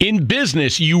In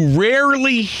business, you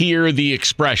rarely hear the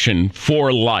expression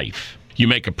for life. You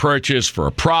make a purchase for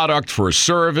a product, for a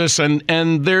service, and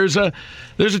there's a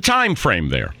time frame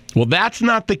there. Well, that's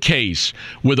not the case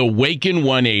with Awaken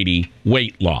 180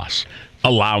 weight loss.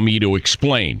 Allow me to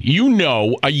explain. You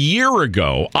know, a year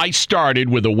ago, I started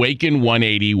with Awaken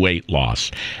 180 weight loss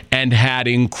and had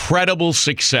incredible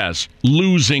success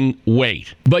losing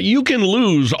weight. But you can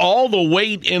lose all the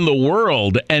weight in the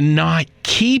world and not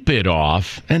keep it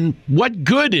off. And what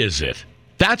good is it?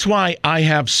 That's why I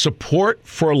have support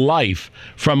for life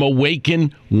from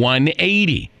Awaken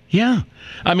 180. Yeah.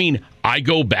 I mean, I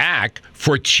go back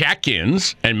for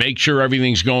check-ins and make sure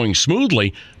everything's going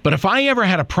smoothly. But if I ever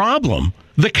had a problem,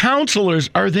 the counselors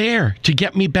are there to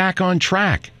get me back on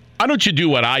track. Why don't you do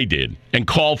what I did and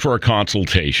call for a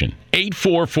consultation?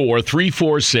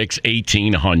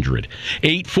 844-346-1800.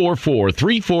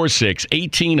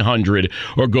 844-346-1800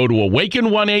 or go to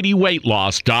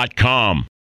awaken180weightloss.com.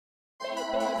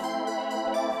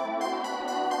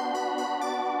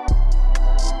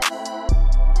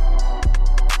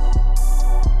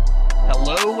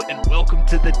 Hello and welcome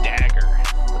to the Dagger,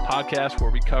 the podcast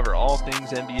where we cover all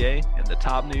things NBA and the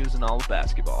top news in all of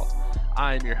basketball.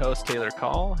 I am your host, Taylor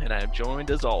Call, and I am joined,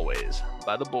 as always,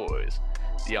 by the boys,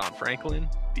 Deon Franklin,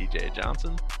 DJ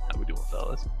Johnson. How we doing,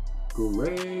 fellas?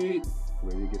 Great.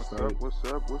 Ready to get started.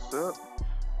 What's up?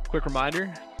 Quick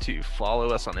reminder to follow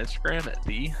us on Instagram at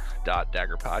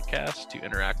the.daggerpodcast to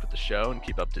interact with the show and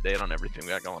keep up to date on everything we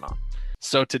got going on.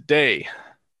 So today,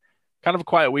 kind of a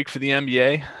quiet week for the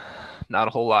NBA. Not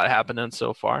a whole lot happening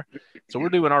so far. So we're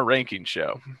doing our ranking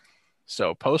show.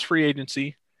 So post-free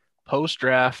agency,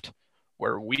 post-draft,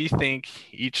 where we think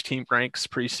each team ranks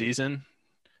preseason,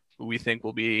 who we think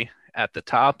will be at the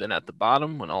top and at the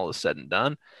bottom when all is said and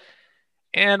done.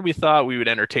 And we thought we would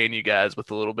entertain you guys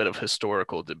with a little bit of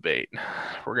historical debate.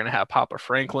 We're going to have Papa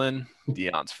Franklin,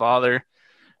 Deon's father,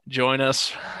 join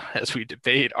us as we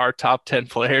debate our top 10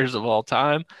 players of all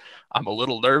time. I'm a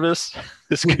little nervous.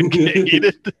 This could get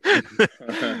heated.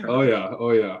 Oh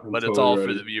yeah. But it's all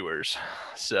for the viewers.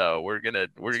 So we're gonna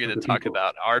talk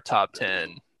about our top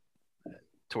 10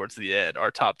 towards the end, our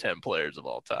top 10 players of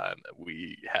all time that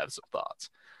we have some thoughts.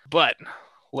 But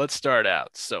let's start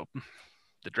out. So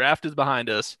the draft is behind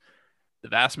us. The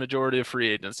vast majority of free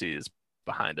agency is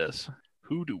behind us.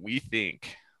 Who do we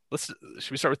think?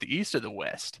 Should we start with the East or the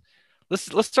West?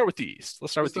 Let's start with the East.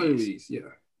 Let's start with the East. Yeah.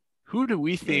 Who do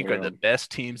we think are the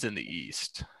best teams in the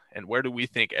East? And where do we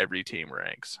think every team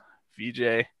ranks?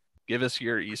 VJ, give us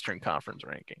your Eastern Conference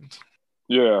rankings.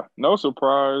 Yeah, no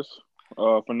surprise.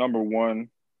 For number one,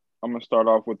 I'm going to start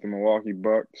off with the Milwaukee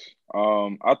Bucks.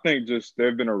 I think just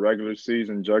they've been a regular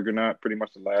season juggernaut pretty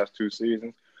much the last two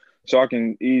seasons. So I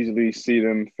can easily see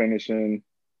them finishing,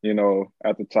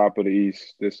 at the top of the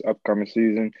East this upcoming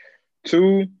season.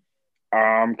 Two,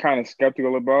 I'm kind of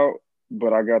skeptical about,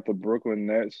 but I got the Brooklyn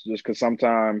Nets just because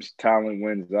sometimes talent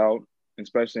wins out,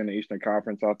 especially in the Eastern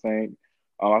Conference, I think.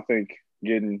 I think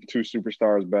getting two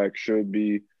superstars back should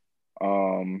be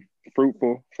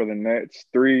fruitful for the Nets.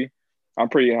 Three, I'm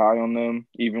pretty high on them,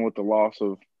 even with the loss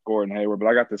of Gordon Hayward. But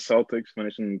I got the Celtics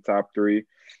finishing in the top three.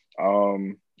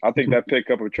 I think that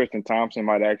pickup of Tristan Thompson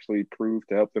might actually prove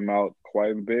to help them out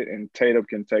quite a bit, and Tatum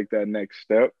can take that next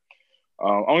step.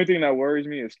 Only thing that worries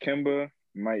me is Kemba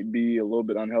might be a little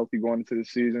bit unhealthy going into the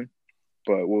season,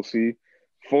 but we'll see.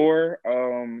 Four,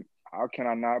 how can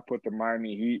I not put the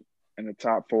Miami Heat in the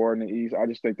top four in the East? I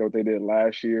just think that what they did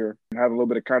last year, have a little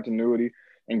bit of continuity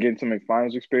and getting some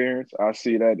finals experience, I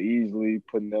see that easily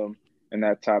putting them in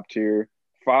that top tier.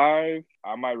 Five,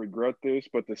 I might regret this,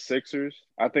 but the Sixers,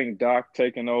 I think Doc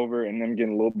taking over and them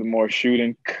getting a little bit more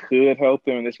shooting could help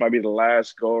them, and this might be the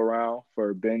last go-around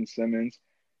for Ben Simmons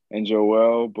and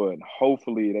Joel, but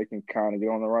hopefully they can kind of get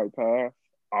on the right path.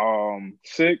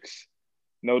 Six,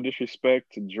 no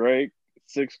disrespect to Drake,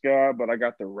 six guy, but I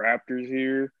got the Raptors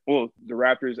here. Well, the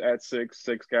Raptors at six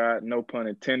guy, no pun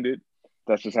intended.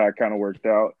 That's just how it kind of worked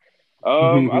out.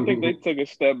 I think they took a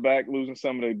step back losing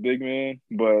some of their big men,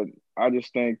 but I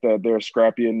just think that they're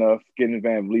scrappy enough. Getting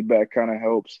Van Vliet back kind of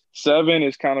helps. Seven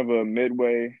is kind of a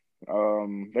midway.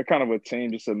 They're kind of a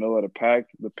team, just a middle of the pack.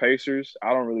 The Pacers,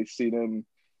 I don't really see them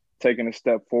taking a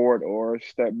step forward or a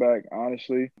step back,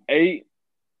 honestly. Eight,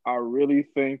 I really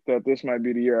think that this might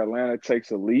be the year Atlanta takes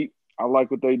a leap. I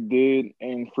like what they did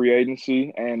in free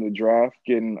agency and the draft,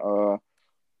 getting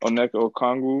Onyeka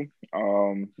Okongwu.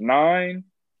 Nine,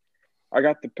 I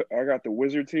got the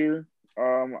Wizards here.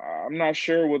 I'm not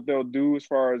sure what they'll do as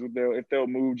far as if they'll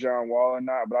move John Wall or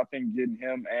not, but I think getting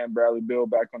him and Bradley Beal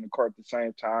back on the court at the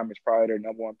same time is probably their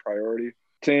number one priority.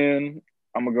 10,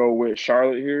 I'm going to go with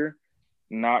Charlotte here.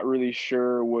 Not really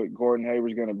sure what Gordon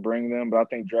Hayward's going to bring them, but I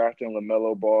think drafting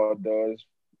LaMelo Ball does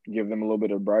give them a little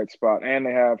bit of bright spot, and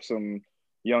they have some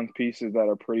young pieces that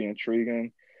are pretty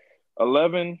intriguing.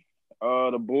 11,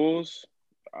 the Bulls.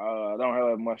 I don't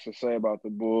have much to say about the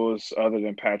Bulls other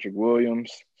than Patrick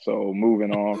Williams. So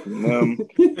moving on from them.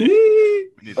 We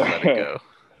need to let it go.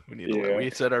 We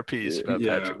said our piece about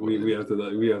Patrick Williams. we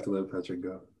have to let Patrick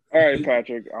go. All right,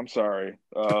 Patrick. I'm sorry.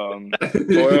 12.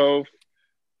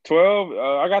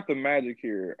 I got the Magic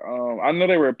here. I know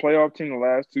they were a playoff team the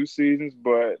last 2 seasons,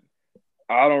 but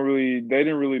they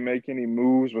didn't really make any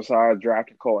moves besides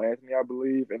drafting Cole Anthony, I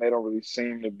believe, and they don't really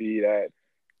seem to be that,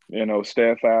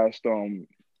 steadfast on,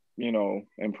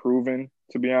 improving,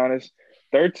 to be honest.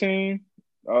 13,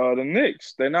 the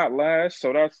Knicks. They're not last,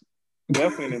 so that's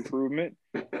definitely an improvement.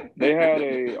 They had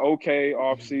a okay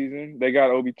offseason. They got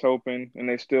Obi Toppin, and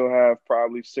they still have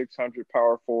probably 600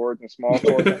 power forwards and small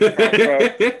forwards. Hear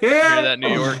that, New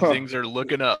York? Things are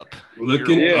looking up.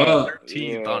 Looking up.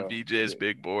 13th on BJ's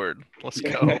big board. Let's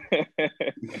go. Hey,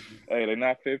 they're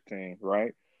not 15,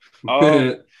 right?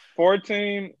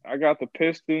 14, I got the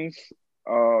Pistons.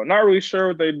 Not really sure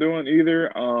what they're doing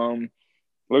either.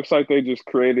 Looks like they just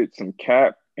created some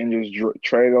cap and just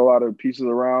traded a lot of pieces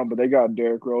around, but they got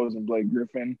Derrick Rose and Blake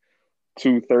Griffin,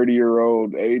 2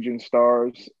 30-year-old aging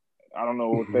stars. I don't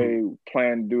know what they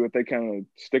plan to do, if they kind of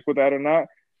stick with that or not.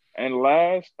 And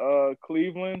last,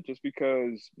 Cleveland, just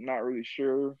because not really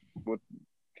sure what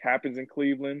happens in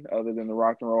Cleveland other than the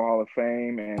Rock and Roll Hall of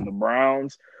Fame and the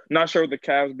Browns. Not sure what the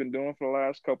Cavs been doing for the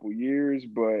last couple of years,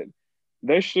 but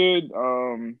they should,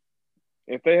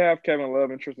 if they have Kevin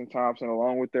Love and Tristan Thompson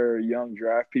along with their young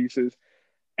draft pieces,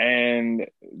 and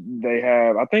they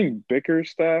have, I think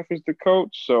Bickerstaff is the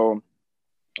coach, so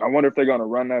I wonder if they're going to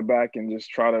run that back and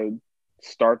just try to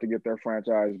start to get their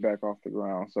franchise back off the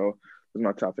ground. So it's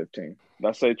my top 15. Did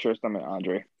I say Tristan and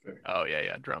Andre? Oh,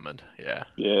 yeah, Drummond, yeah.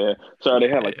 Yeah, sorry,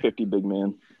 they had like 50 big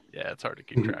men. Yeah, it's hard to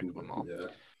keep track of them all. Yeah.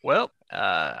 Well,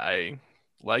 I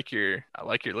like your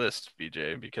list,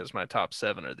 BJ, because my top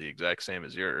 7 are the exact same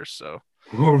as yours, so.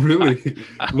 Oh, really?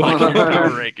 I like your power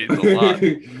rankings a lot.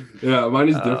 Yeah, mine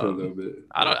is different a little bit.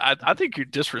 I think you're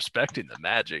disrespecting the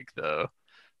Magic, though.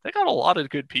 They got a lot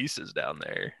of good pieces down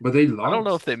there. But they lost. I don't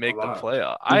know if they make the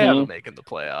playoffs. I have them making the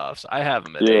playoffs. I have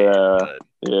them at 8.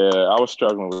 Yeah, I was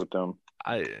struggling with them.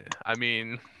 I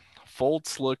mean,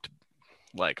 Fultz looked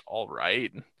like all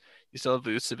right. You still have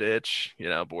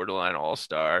Vucevic, borderline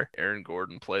all-star. Aaron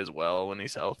Gordon plays well when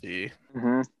he's healthy.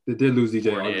 Mm-hmm. They did lose DJ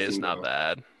Fournier Augustine. is not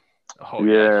bad. Oh,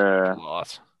 yeah.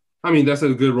 Loss. I mean, that's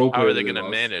a good role player. How are they going to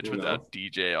manage without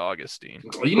DJ Augustine?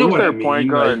 Well, you know what I mean. Point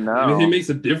guard now. He makes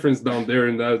a difference down there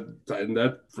in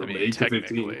that from 8 to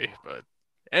 15. But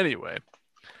anyway.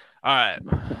 All right.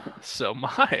 So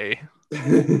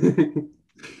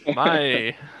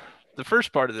the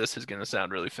first part of this is going to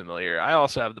sound really familiar. I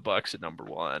also have the Bucks at number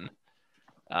 1.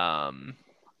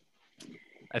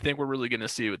 I think we're really going to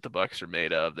see what the Bucks are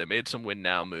made of. They made some win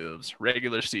now moves.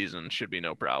 Regular season should be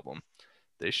no problem.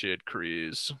 They should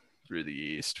cruise through the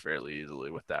East fairly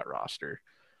easily with that roster.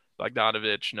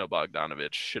 Bogdanovich, no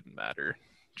Bogdanovich, shouldn't matter.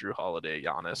 Drew Holiday,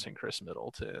 Giannis, and Chris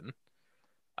Middleton,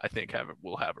 I think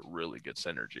will have a really good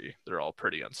synergy. They're all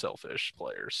pretty unselfish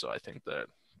players, so I think that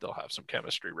they'll have some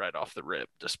chemistry right off the rip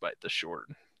despite the short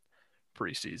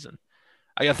preseason.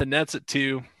 I got the Nets at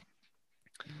 2.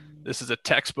 This is a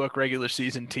textbook regular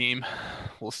season team.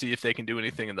 We'll see if they can do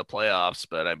anything in the playoffs,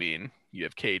 but I mean, you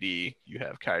have KD, you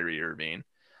have Kyrie Irving.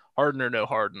 Harden or no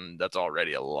Harden, that's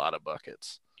already a lot of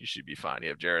buckets. You should be fine. You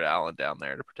have Jared Allen down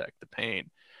there to protect the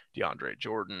paint. DeAndre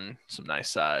Jordan, some nice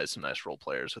size, some nice role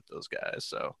players with those guys.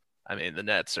 So, I mean, the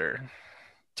Nets are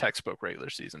textbook regular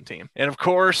season team. And of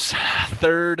course,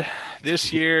 3rd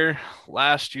this year,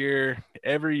 last year,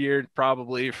 every year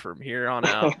probably from here on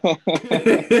out. We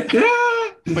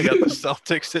got the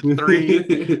Celtics at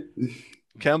 3.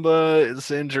 Kemba's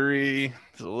injury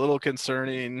is a little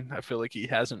concerning. I feel like he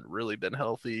hasn't really been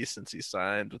healthy since he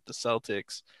signed with the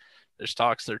Celtics. There's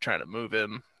talks they're trying to move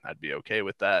him. I'd be okay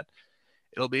with that.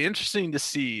 It'll be interesting to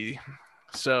see.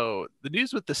 So the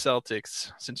news with the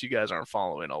Celtics, since you guys aren't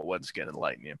following, I'll once again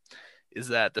enlighten you, is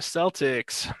that the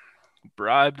Celtics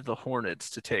bribed the Hornets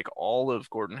to take all of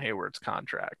Gordon Hayward's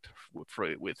contract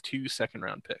with 2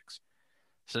 second-round picks.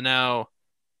 So now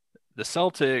the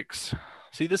Celtics,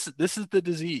 see, this is the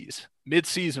disease.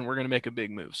 Mid-season, we're going to make a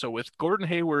big move. So with Gordon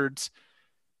Hayward's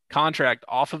contract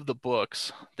off of the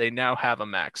books, they now have a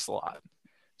max slot.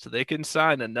 So they can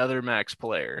sign another max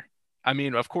player. I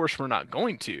mean, of course, we're not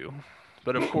going to,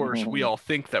 but of course, we all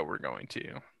think that we're going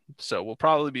to. So we'll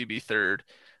probably be 3rd.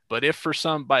 But if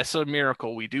by some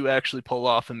miracle we do actually pull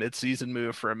off a midseason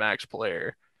move for a max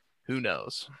player, who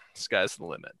knows? Sky's the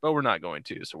limit. But we're not going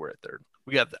to, so we're at third.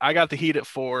 I got the Heat at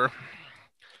 4,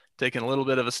 taking a little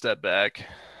bit of a step back.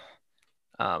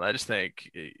 I just think,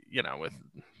 with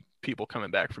people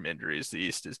coming back from injuries, the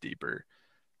East is deeper.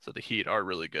 So the Heat are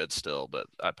really good still, but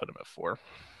I put them at 4.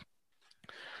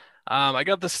 I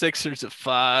got the Sixers at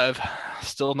 5.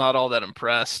 Still not all that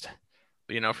impressed.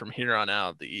 But, from here on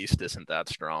out, the East isn't that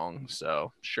strong.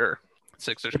 So, sure,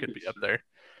 Sixers could be up there.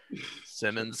 If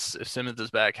Simmons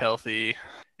is back healthy,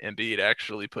 Embiid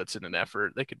actually puts in an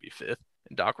effort, they could be 5th.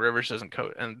 And Doc Rivers doesn't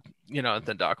coach, and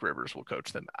then Doc Rivers will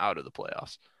coach them out of the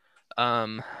playoffs.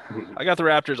 I got the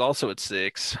Raptors also at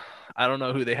 6. I don't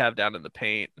know who they have down in the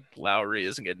paint. Lowry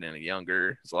isn't getting any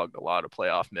younger. He's logged a lot of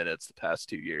playoff minutes the past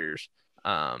 2 years.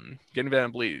 Getting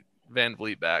Van Vliet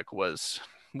back was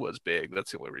big.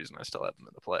 That's the only reason I still have them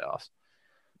in the playoffs.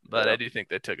 But I do think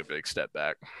they took a big step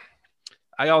back.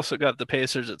 I also got the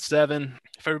Pacers at 7.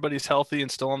 If everybody's healthy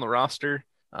and still on the roster,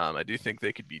 I do think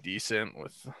they could be decent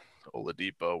with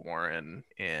Oladipo, Warren,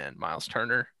 and Miles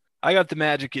Turner. I got the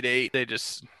Magic at 8. They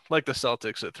just, like the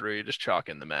Celtics at 3, just chalk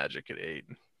in the Magic at 8.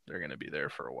 They're going to be there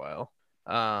for a while.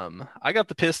 I got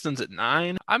the Pistons at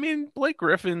 9. I mean, Blake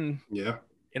Griffin,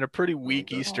 in a pretty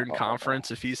weak Eastern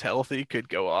Conference, if he's healthy, could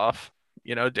go off.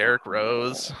 Derrick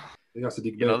Rose.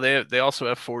 They also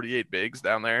have 48 bigs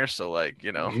down there, so they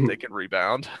can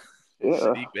rebound.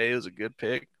 Sadiq Bey is a good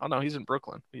pick. Oh no, he's in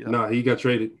Brooklyn. No, he got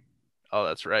traded. Oh,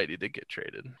 that's right, he did get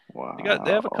traded. Wow.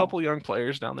 They have a couple young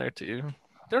players down there too.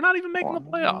 They're not even making the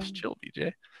playoffs. Chill,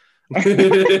 BJ.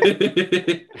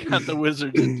 Got the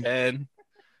Wizards at 10.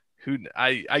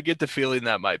 I get the feeling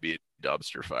that might be a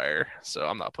dumpster fire, so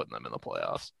I'm not putting them in the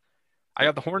playoffs. I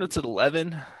got the Hornets at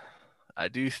 11. I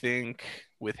do think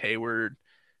with Hayward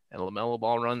and LaMelo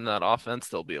Ball running that offense,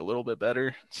 they'll be a little bit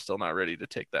better. Still not ready to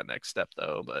take that next step,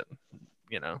 though. But,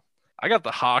 I got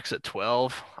the Hawks at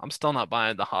 12. I'm still not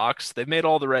buying the Hawks. They've made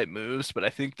all the right moves, but I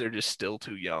think they're just still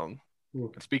too young.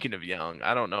 Speaking of young,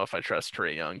 I don't know if I trust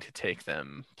Trae Young to take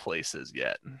them places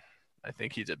yet. I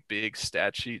think he's a big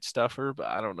stat sheet stuffer, but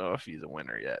I don't know if he's a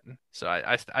winner yet. So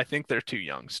I think they're too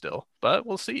young still. But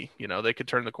we'll see. They could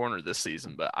turn the corner this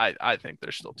season, but I think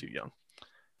they're still too young.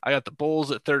 I got the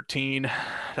Bulls at 13.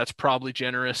 That's probably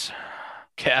generous.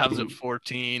 Cavs at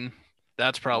 14.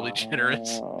 That's probably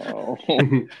generous.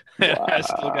 I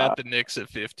still got the Knicks at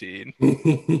 15.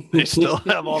 They still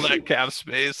have all that cap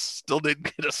space. Still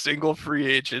didn't get a single free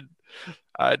agent.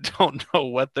 I don't know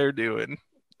what they're doing.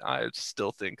 I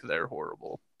still think they're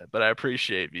horrible. But I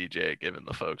appreciate VJ giving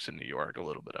the folks in New York a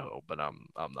little bit of hope, but I'm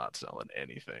not selling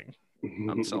anything.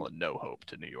 I'm selling no hope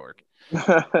to New York.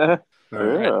 All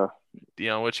right.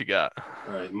 Deon, what you got?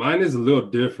 All right. Mine is a little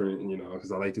different,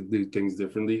 because I like to do things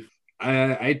differently.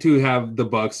 I too have the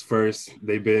Bucks first.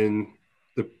 They've been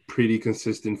the pretty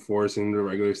consistent force in the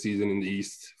regular season in the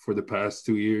East for the past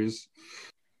 2 years.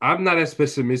 I'm not as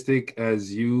pessimistic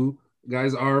as you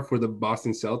guys are for the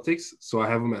Boston Celtics, so I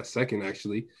have them at second,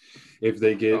 actually. If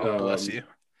they get bless you.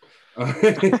 I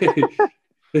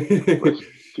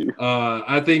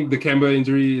think the Kemba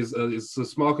injury is a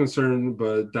small concern,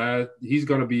 but that he's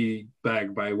gonna be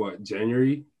back by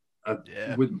January?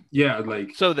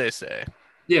 So they say.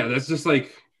 Yeah, that's just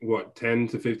 10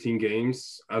 to 15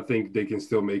 games. I think they can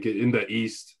still make it in the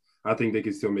East. I think they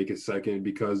can still make it second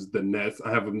because the Nets.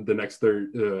 I have them the next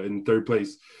third in third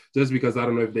place, just because I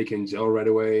don't know if they can gel right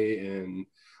away, and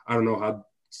I don't know how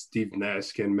Steve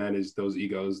Nash can manage those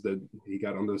egos that he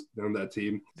got on that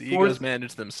team. The egos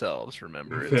manage themselves.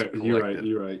 Remember, you're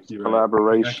right.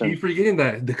 Collaboration. I keep forgetting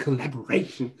that the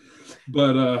collaboration.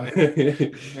 But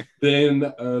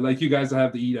then, like you guys, I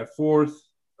have the Heat at 4th,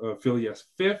 Philly as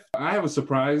 5th. I have a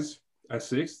surprise at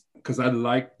 6th because I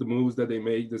like the moves that they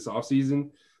made this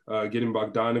offseason. Getting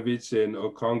Bogdanovich and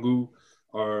Okongwu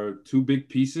are 2 big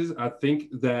pieces. I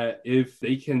think that if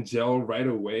they can gel right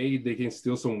away, they can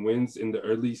steal some wins in the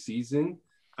early season.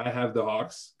 I have the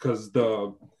Hawks because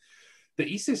the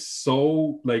East is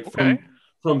so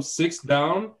from 6th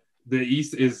down, the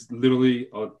East is literally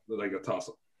like a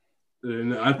toss-up.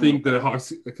 And I think the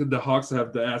Hawks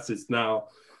have the assets now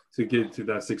to get to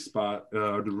that 6th spot.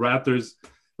 The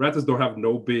Raptors don't have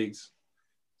no bigs,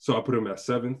 so I put them at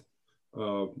 7th.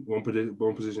 One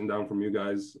position down from you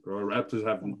guys. Raptors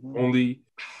have only.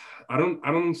 I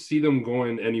don't see them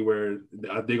going anywhere.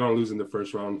 They're gonna lose in the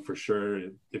first round for sure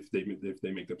if they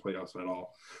make the playoffs at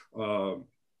all.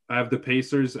 I have the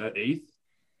Pacers at 8th.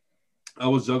 I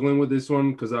was juggling with this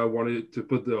one because I wanted to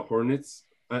put the Hornets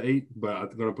at 8, but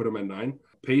I'm gonna put them at 9.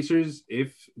 Pacers,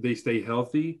 if they stay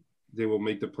healthy, they will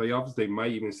make the playoffs. They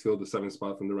might even steal the 7th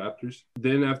spot from the Raptors.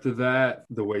 Then after that,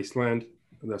 the Wasteland.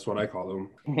 That's what I call them.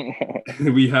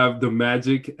 We have the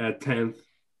Magic at 10th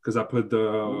because I put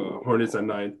the Hornets at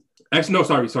 9th. Actually,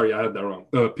 no, sorry. I had that wrong.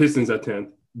 Pistons at 10th.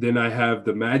 Then I have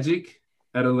the Magic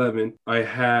at 11. I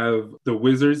have the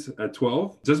Wizards at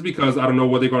 12. Just because I don't know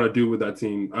what they're going to do with that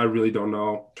team. I really don't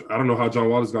know. I don't know how John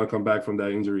Wall is going to come back from that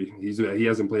injury. He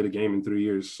hasn't played a game in 3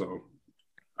 years. So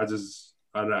I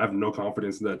have no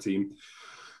confidence in that team.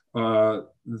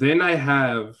 Then I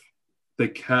have the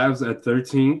Cavs at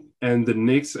 13 and the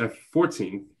Knicks at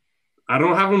 14. I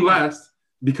don't have them last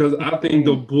because I think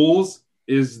the Bulls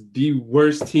is the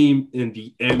worst team in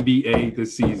the NBA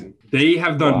this season. They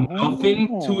have done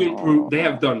nothing to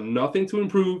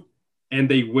improve. And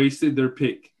they wasted their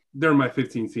pick. They're my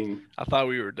 15th team. I thought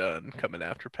we were done coming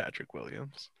after Patrick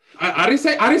Williams. I didn't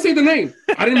say the name.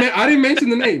 I didn't mention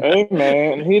the name. Hey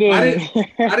man, he didn't.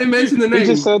 I didn't mention the name. He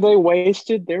just said they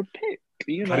wasted their pick.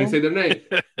 You know? I didn't say their name,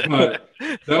 but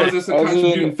that was just a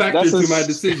contributing factor to my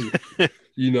decision.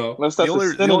 You know,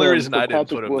 the only reason I didn't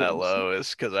put him that low is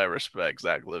because I respect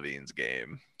Zach LaVine's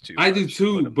game too. I do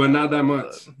too, but not that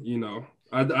much. You know,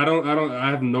 I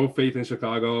have no faith in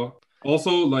Chicago.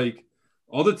 Also, like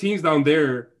all the teams down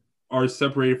there are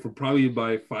separated for probably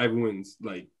by 5 wins.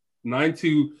 Like 9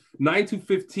 to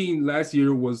 15 last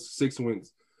year was 6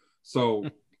 wins. So.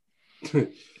 Yeah,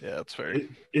 that's fair.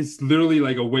 It's literally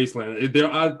like a wasteland.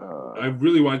 I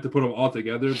really wanted to put them all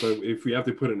together, but if we have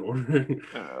to put in order,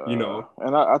 you know.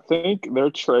 And I think they're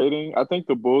trading. I think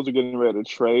the Bulls are getting ready to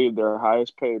trade their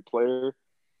highest paid player,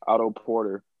 Otto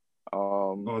Porter.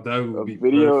 That would be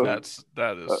perfect.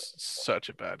 That is such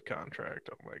a bad contract.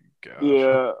 Oh my gosh.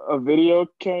 Yeah, a video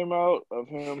came out of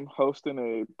him hosting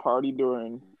a party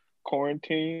during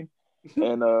quarantine,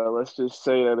 and let's just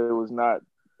say that it was not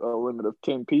a limit of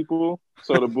 10 people.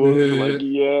 So the Bulls were like,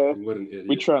 yeah,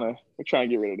 we're trying to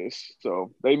get rid of this.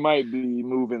 So they might be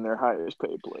moving their highest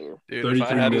paid player. Dude,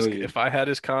 if I had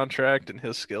his contract and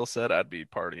his skill set, I'd be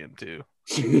partying too.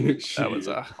 That was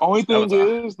only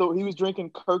thing is though he was drinking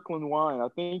Kirkland wine. I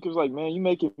think it was like, man, you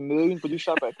making millions, but you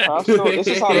shop at Costco. This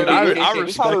is how I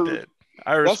respect it.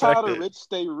 That's how the rich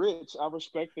stay rich. I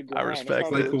respect the grind. I respect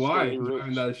it. Like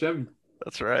Kawhi,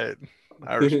 that's right.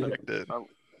 I respect it.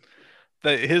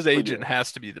 His agent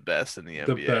has to be the best in the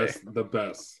NBA. The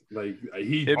best. Like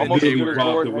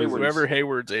whoever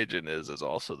Hayward's agent is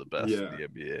also the best in the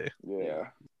NBA. Yeah.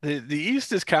 The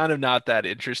East is kind of not that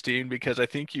interesting because I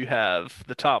think you have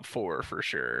the top 4 for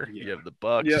sure. Yeah. You have the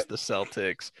Bucks, the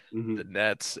Celtics, the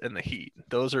Nets, and the Heat.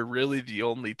 Those are really the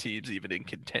only teams even in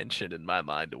contention in my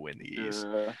mind to win the East.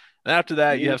 Yeah. And after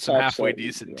that, you have some halfway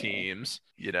decent teams,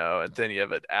 you know, and then you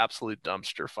have an absolute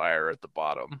dumpster fire at the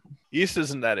bottom. East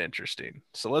isn't that interesting.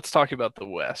 So let's talk about the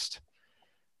West.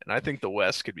 And I think the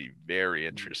West could be very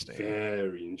interesting.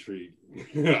 Very intriguing.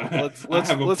 Let's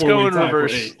go in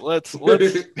reverse. Let's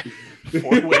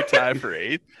 4-way tie for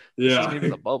 8th. Yeah. This isn't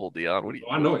even a bubble, Deon. What do you?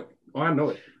 I know it. I know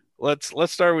it.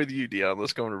 Let's start with you, Deon.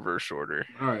 Let's go in reverse order.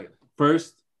 All right.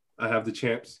 First, I have the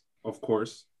champs, of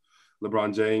course.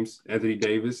 LeBron James, Anthony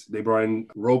Davis. They brought in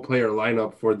role player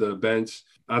lineup for the bench.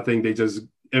 I think they just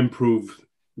improved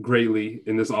greatly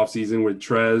in this offseason with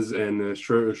Trez and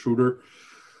Schroeder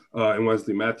and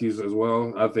Wesley Matthews as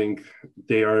well. I think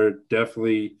they are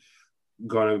definitely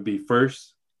going to be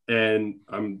first. And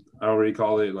I already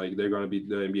call it like they're going to be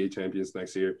the NBA champions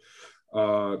next year.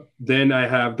 Then I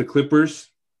have the Clippers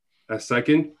at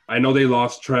second. I know they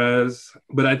lost Trez,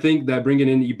 but I think that bringing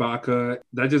in Ibaka,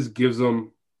 that just gives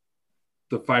them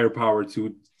the firepower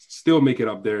to still make it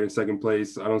up there in second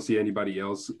place. I don't see anybody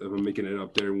else making it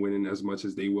up there and winning as much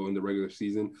as they will in the regular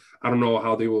season. I don't know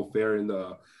how they will fare in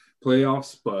the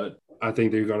playoffs, but I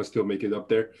think they're going to still make it up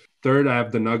there. Third, I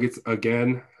have the Nuggets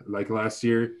again, like last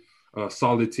year.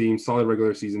 Solid team, solid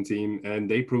regular season team,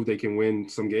 and they proved they can win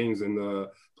some games in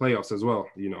the playoffs as well.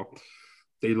 You know,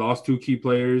 they lost 2 key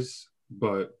players,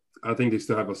 but I think they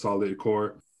still have a solid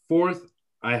core. Fourth,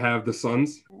 I have the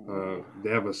Suns.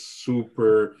 They have a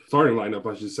super starting lineup,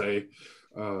 I should say.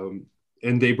 And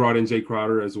they brought in Jay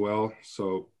Crowder as well.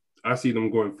 So I see them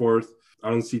going fourth. I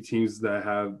don't see teams that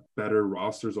have better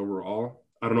rosters overall.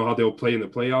 I don't know how they'll play in the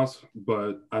playoffs,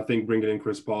 but I think bringing in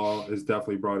Chris Paul has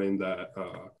definitely brought in that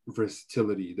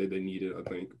versatility that they needed, I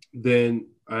think. Then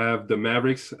I have the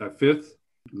Mavericks at fifth.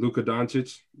 Luka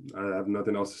Doncic. I have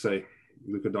nothing else to say.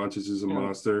 Luka Doncic is a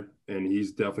monster, and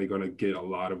he's definitely going to get a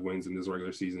lot of wins in this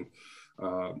regular season.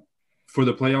 For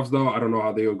the playoffs, though, I don't know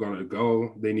how they are going to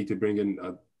go. They need to bring in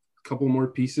a couple more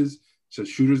pieces,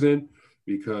 just shooters in,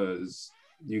 because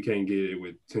you can't get it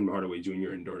with Tim Hardaway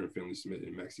Jr. and Dorian Finley-Smith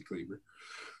and Maxi Kleber.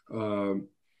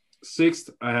 Sixth,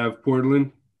 I have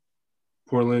Portland.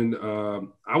 Portland.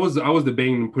 I was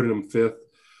debating putting them fifth,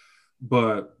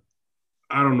 but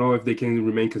I don't know if they can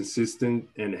remain consistent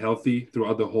and healthy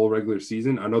throughout the whole regular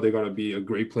season. I know they're going to be a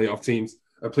great playoff team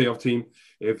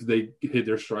if they hit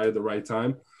their stride at the right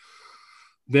time.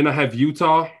 Then I have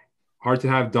Utah. Hard to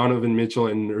have Donovan Mitchell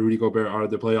and Rudy Gobert out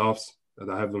of the playoffs.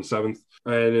 I have them seventh.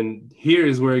 And then here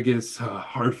is where it gets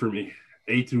hard for me.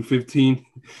 8 through 15.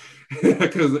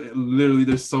 Because literally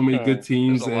there's so many good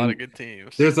teams. There's a lot of good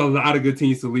teams. There's a lot of good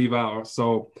teams to leave out.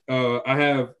 So I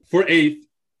have, for eighth,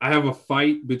 I have a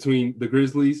fight between the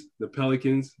Grizzlies, the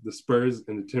Pelicans, the Spurs,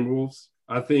 and the Timberwolves.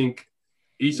 I think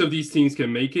each of these teams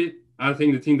can make it. I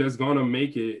think the team that's going to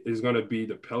make it is going to be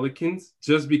the Pelicans,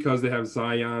 just because they have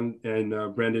Zion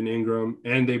and Brandon Ingram,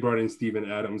 and they brought in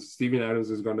Steven Adams. Steven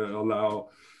Adams is going to allow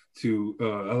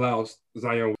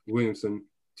Zion Williamson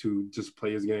to just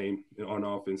play his game on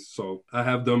offense. So I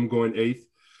have them going eighth.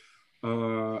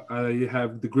 I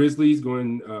have the Grizzlies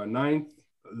going ninth,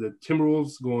 the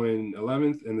Timberwolves going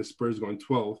 11th, and the Spurs going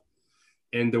 12th,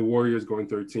 and the Warriors going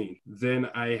 13th. Then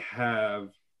I have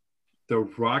the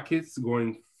Rockets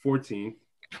going 14th.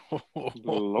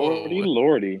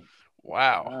 Lordy.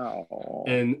 Wow.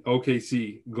 And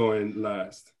OKC going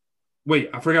last. Wait,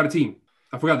 I forgot a team.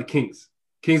 I forgot the Kings.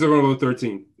 Kings are going to go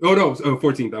 13. Oh, no,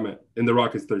 14th, I meant. And the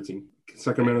Rockets 13th.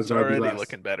 Sacramento's going to be last. Already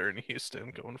looking better in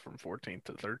Houston, going from 14th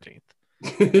to 13th.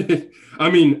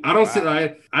 I mean,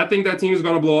 I think that team is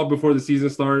going to blow up before the season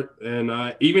start.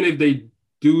 And even if they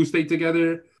do stay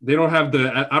together, they don't have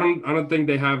I don't think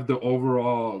they have the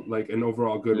overall, like an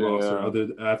overall good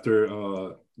roster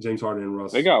after James Harden and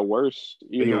Russ. They got worse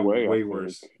way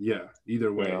worse. Yeah,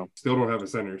 either way. Yeah. Still don't have a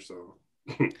center, so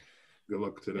good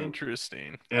luck to them.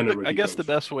 Interesting. And I guess coach. the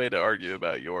best way to argue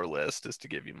about your list is to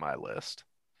give you my list.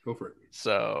 Go for it.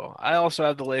 So I also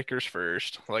have the Lakers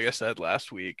first. Like I said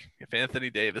last week, if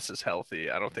Anthony Davis is healthy,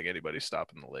 I don't think anybody's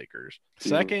stopping the Lakers.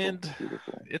 Second,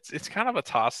 it's kind of a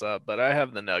toss-up, but I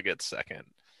have the Nuggets second.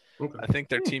 Okay. I think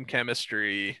their team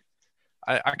chemistry,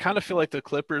 I kind of feel like the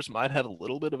Clippers might have a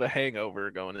little bit of a hangover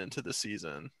going into the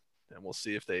season, and we'll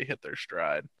see if they hit their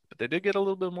stride. But they did get a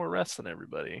little bit more rest than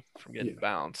everybody from getting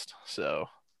bounced. So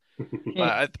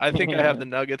I think I have the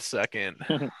Nuggets second.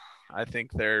 I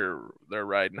think they're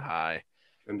riding high.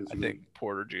 I think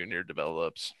Porter Jr.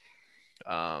 develops.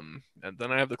 And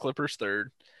then I have the Clippers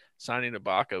third. Signing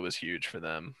Ibaka was huge for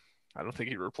them. I don't think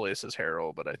he replaces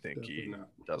Harrell, but I think he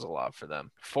does a lot for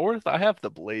them. Fourth, I have the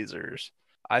Blazers.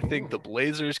 I think the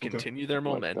Blazers continue their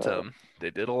momentum. They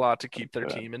did a lot to keep their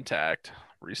team intact.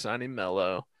 Re-signing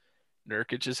Melo.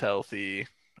 Nurkic is healthy.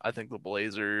 I think the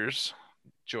Blazers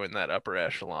join that upper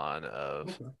echelon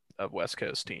of West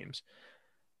Coast teams.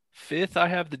 Fifth, I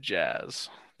have the Jazz.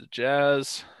 The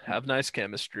Jazz have nice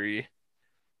chemistry.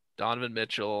 Donovan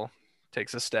Mitchell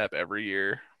takes a step every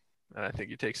year, and I think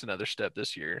he takes another step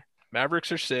this year.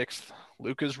 Mavericks are sixth.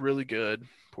 Luka's really good.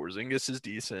 Porzingis is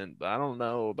decent, but I don't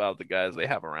know about the guys they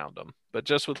have around them. But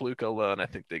just with Luka alone, I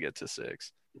think they get to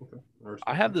sixth.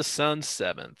 I have the Suns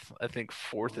seventh. I think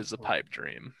fourth is a pipe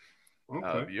dream.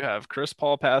 You have Chris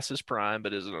Paul past his prime,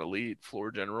 but is an elite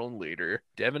floor general and leader.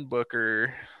 Devin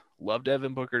Booker. Love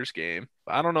Devin Booker's game.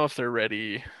 I don't know if they're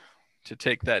ready to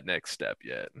take that next step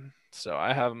yet. So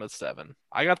I have them at 7.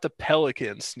 I got the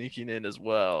Pelicans sneaking in as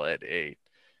well at 8.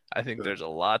 I think there's a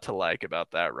lot to like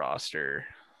about that roster.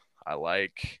 I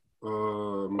like Van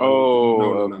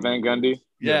Gundy.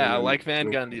 Yeah, I like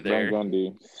Van Gundy there. Van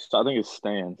Gundy. I think it's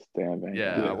Stan Van Gundy.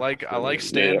 Yeah, I like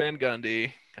Stan Van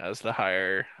Gundy as the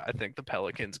higher. I think the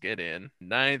Pelicans get in.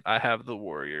 9th, I have the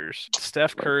Warriors.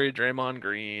 Steph Curry, Draymond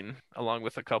Green, along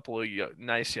with a couple of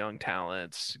nice young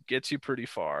talents, gets you pretty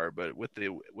far. But with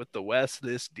the West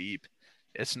this deep,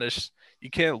 it's just you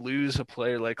can't lose a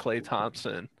player like Klay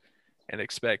Thompson and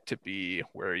expect to be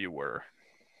where you were.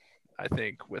 I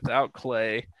think without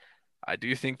Klay, I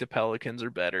do think the Pelicans are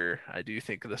better. I do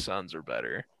think the Suns are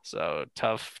better. So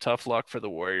tough luck for the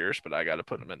Warriors, but I got to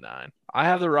put them at 9. I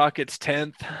have the Rockets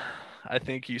 10th. I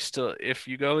think if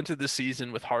you go into the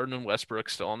season with Harden and Westbrook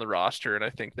still on the roster, and I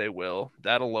think they will,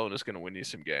 that alone is going to win you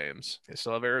some games. They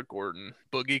still have Eric Gordon.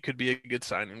 Boogie could be a good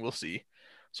signing. We'll see.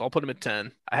 So I'll put them at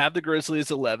 10. I have the Grizzlies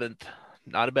 11th.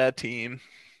 Not a bad team,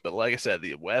 but like I said,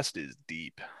 the West is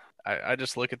deep. I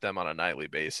just look at them on a nightly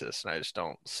basis, and I just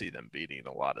don't see them beating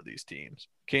a lot of these teams.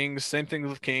 Kings, same thing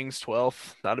with Kings,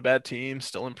 12th. Not a bad team,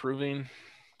 still improving,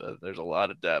 but there's a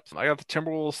lot of depth. I got the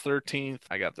Timberwolves 13th.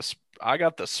 I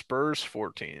got the Spurs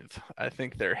 14th. I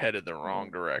think they're headed the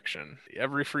wrong direction.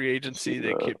 Every free agency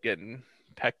they keep getting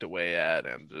pecked away at,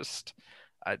 and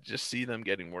I just see them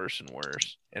getting worse and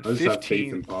worse. And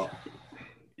 15th.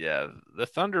 Yeah, the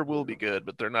Thunder will be good,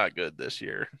 but they're not good this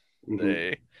year. Mhm.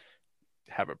 They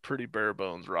have a pretty bare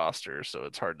bones roster, so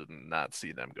it's hard to not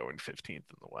see them going 15th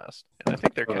in the West. And I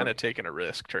think they're kind of taking a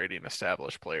risk trading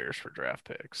established players for draft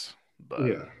picks, but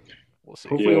Yeah. we'll see.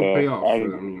 Hopefully it'll pay Yeah, off for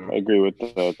them. I agree with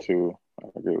that too. I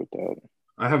agree with that.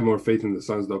 I have more faith in the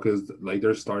Suns though, because like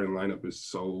their starting lineup is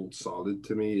so solid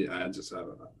to me. I just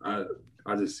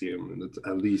see them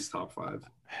at least top 5.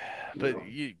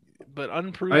 But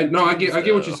unproven I teams,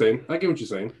 get what you're saying. I get what you're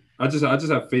saying. I just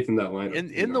have faith in that lineup.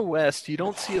 In the West, you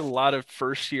don't see a lot of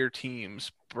first year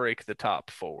teams break the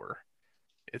top 4.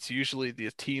 It's usually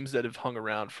the teams that have hung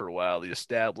around for a while, the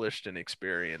established and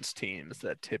experienced teams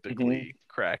that typically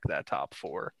crack that top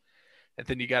 4. And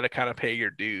then you got to kind of pay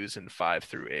your dues in 5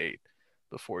 through 8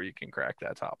 before you can crack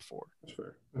that top 4.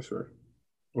 That's fair.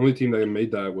 Only team that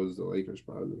made that was the Lakers,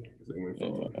 probably. They went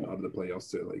from out of the playoffs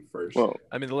to like first. Well,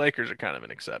 I mean, the Lakers are kind of an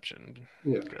exception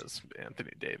because Yeah.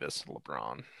 Anthony Davis,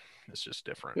 LeBron, it's just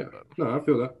different. Yeah. But... No, I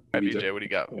feel that. Right, BJ, what do you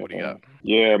got? What do you got?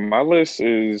 Yeah, my list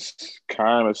is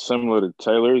kind of similar to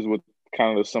Taylor's with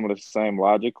kind of some of the same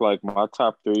logic. Like my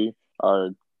top 3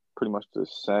 are pretty much the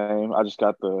same. I just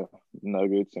got the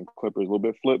Nuggets and Clippers a little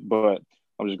bit flipped, but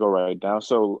I'll just go right down.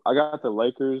 So I got the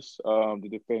Lakers, the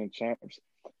defending champs,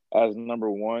 as number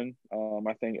 1.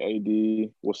 I think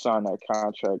AD will sign that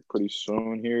contract pretty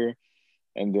soon here.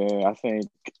 And then I think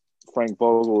Frank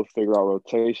Vogel will figure out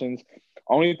rotations.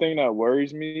 Only thing that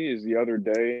worries me is the other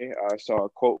day I saw a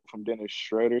quote from Dennis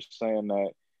Schroeder saying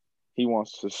that he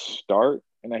wants to start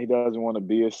and that he doesn't want to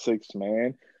be a 6th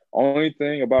man. Only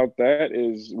thing about that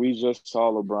is we just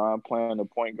saw LeBron playing the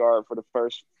point guard for the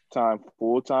first time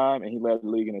full time, and he led the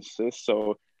league in assists.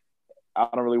 So I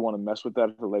don't really want to mess with that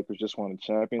if the Lakers just won a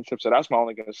championship. So that's my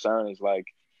only concern is like,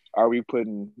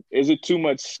 is it too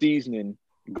much seasoning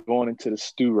going into the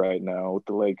stew right now with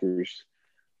the Lakers?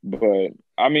 But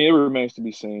I mean, it remains to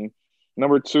be seen.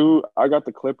 Number 2, I got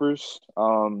the Clippers.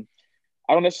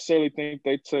 I don't necessarily think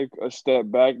they took a step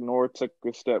back nor took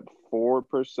a step forward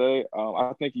per se.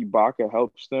 I think Ibaka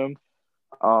helps them.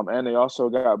 And they also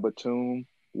got Batum,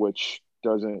 which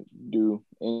doesn't do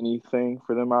anything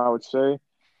for them, I would say.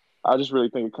 I just really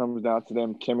think it comes down to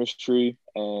them chemistry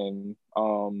and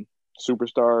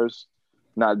superstars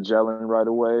not gelling right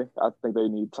away. I think they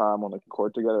need time on the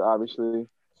court together, obviously.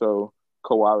 So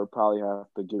Kawhi would probably have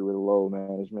to get rid of load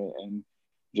management and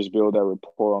just build that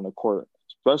rapport on the court,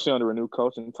 especially under a new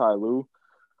coach in Ty Lue.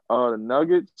 The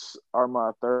Nuggets are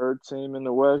my 3rd team in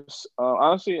the West.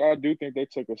 Honestly, I do think they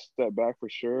took a step back for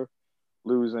sure,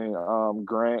 losing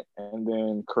Grant and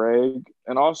then Craig.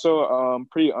 And also,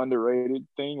 pretty underrated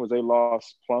thing was they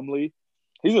lost Plumlee.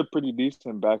 He's a pretty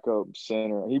decent backup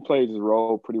center. He plays his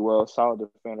role pretty well, solid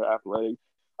defender, athletic.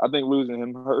 I think losing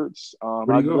him hurts. I'm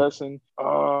guessing.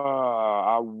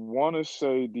 I want to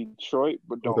say Detroit,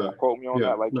 but don't quote me on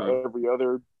that. Like every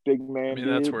other big man. I mean,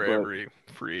 that's where every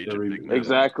free agent big man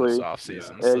exactly this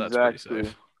offseason. So that's pretty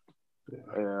safe.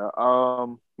 Yeah.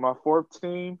 My 4th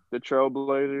team, the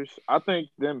Trailblazers. I think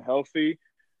them healthy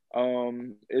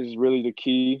is really the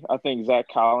key. I think Zach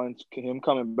Collins, him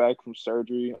coming back from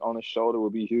surgery on his shoulder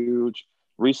would be huge.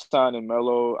 Re-signing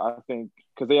Melo, I think,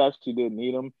 because they actually did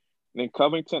need him. And then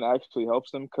Covington actually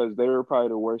helps them because they were probably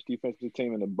the worst defensive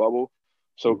team in the bubble.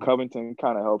 So Covington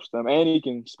kind of helps them. And he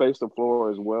can space the floor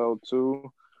as well,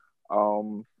 too.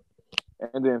 And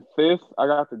then 5th, I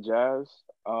got the Jazz.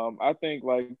 I think,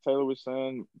 like Taylor was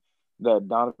saying, that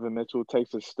Donovan Mitchell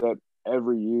takes a step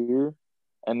every year.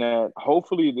 And that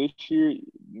hopefully this year,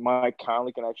 Mike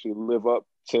Conley can actually live up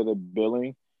to the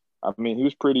billing. I mean, he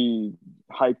was pretty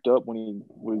hyped up when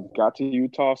we got to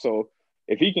Utah. So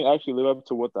if he can actually live up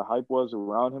to what the hype was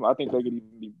around him, I think they could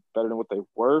even be better than what they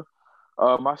were.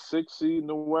 My 6th seed in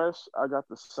the West, I got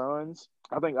the Suns.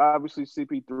 I think obviously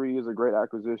CP3 is a great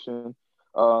acquisition,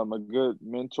 a good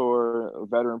mentor, a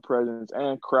veteran presence,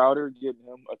 and Crowder, getting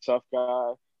him a tough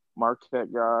guy,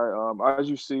 Marquette guy. As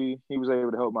you see, he was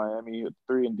able to help Miami at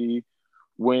 3-and-D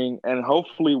wing, and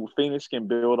hopefully Phoenix can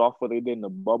build off what they did in the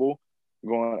bubble,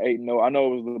 going 8-0. I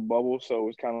know it was the bubble, so it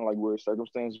was kind of like weird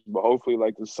circumstances, but hopefully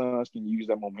like the Suns can use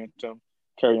that momentum,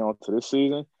 carry on to this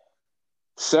season.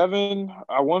 7,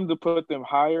 I wanted to put them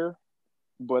higher,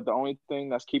 but the only thing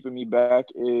that's keeping me back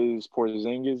is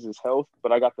Porzingis' health.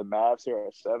 But I got the Mavs here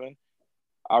at 7.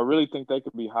 I really think they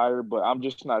could be higher, but I'm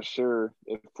just not sure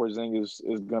if Porzingis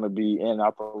is going to be in and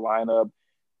out the lineup.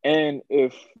 And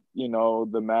if, the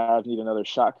Mavs need another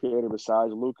shot creator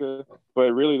besides Luka.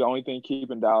 But really the only thing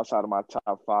keeping Dallas out of my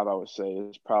top 5, I would say,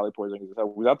 is probably Porzingis'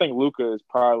 health. I think Luka is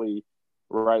probably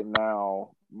right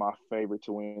now my favorite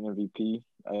to win MVP.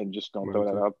 And just don't throw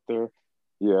that out there.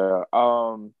 Yeah.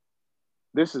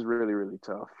 This is really, really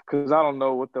tough because I don't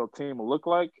know what their team will look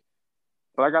like.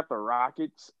 But I got the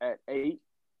Rockets at 8,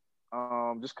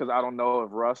 just because I don't know if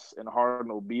Russ and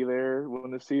Harden will be there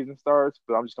when the season starts.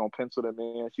 But I'm just going to pencil them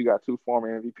in. If you got 2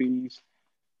 former MVPs.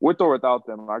 With or without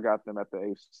them, I got them at the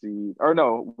 8th seed. Or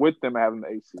no, with them having the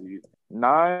 8th seed.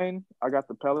 9, I got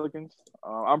the Pelicans.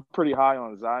 I'm pretty high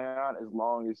on Zion as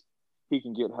long as he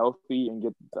can get healthy and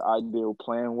get the ideal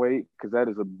playing weight, because that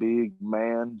is a big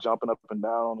man jumping up and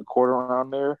down on the court around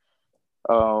there.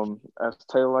 As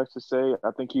Taylor likes to say,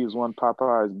 I think he is one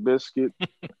Popeye's biscuit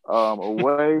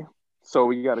away. So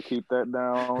we got to keep that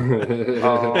down.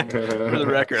 For the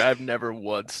record, I've never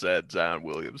once said Zion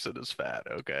Williamson is fat.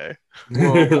 Okay.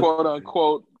 Well, quote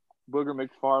unquote, Booger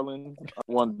McFarland,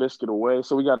 one biscuit away.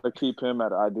 So we got to keep him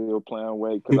at ideal playing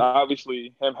weight, because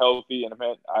obviously him healthy and him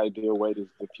at ideal weight is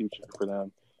the future for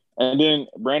them. And then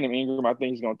Brandon Ingram, I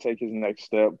think he's going to take his next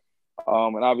step.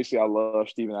 And obviously I love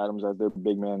Steven Adams as their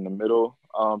big man in the middle.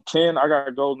 10, I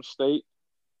got Golden State,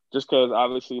 just because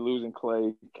obviously losing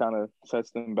Clay kind of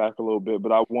sets them back a little bit.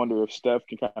 But I wonder if Steph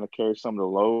can kind of carry some of the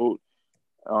load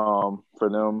for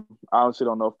them. I honestly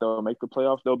don't know if they'll make the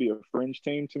playoffs. They'll be a fringe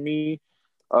team to me.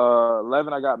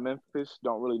 11, I got Memphis.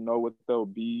 Don't really know what they'll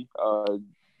be.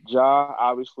 Ja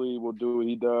obviously will do what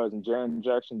he does. And Jaren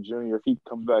Jackson Jr., if he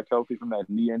comes back healthy from that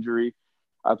knee injury,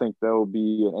 I think they'll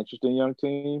be an interesting young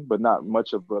team, but not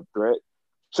much of a threat.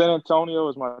 San Antonio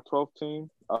is my 12th team.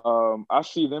 I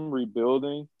see them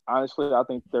rebuilding. Honestly, I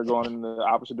think they're going in the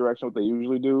opposite direction of what they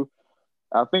usually do.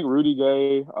 I think Rudy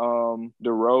Gay,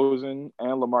 DeRozan,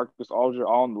 and LaMarcus Aldridge are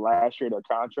all in the last year of their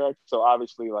contract. So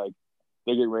obviously, like,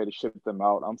 they're getting ready to ship them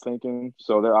out, I'm thinking.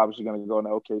 So they're obviously going to go in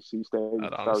the OKC stage.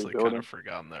 I'd honestly kind of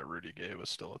forgotten that Rudy Gay was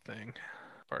still a thing.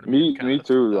 Part of me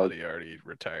too. Thought he already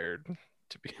retired,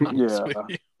 to be honest with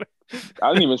you. I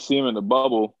didn't even see him in the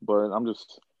bubble, but I'm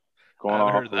just going off.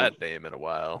 I haven't heard that name in a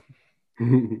while.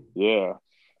 Yeah.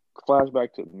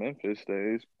 Flashback to Memphis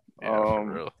days. Yeah, for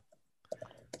real.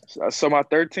 So my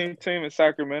 13th team in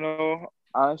Sacramento,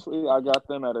 honestly, I got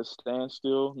them at a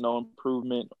standstill. No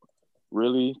improvement,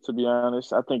 really, to be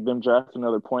honest. I think them drafting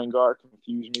another point guard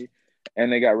confused me.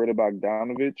 And they got rid of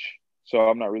Bogdanovich. So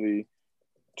I'm not really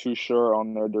too sure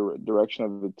on their direction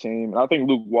of the team. And I think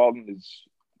Luke Walton is,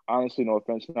 honestly, no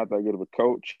offense, not that good of a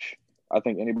coach. I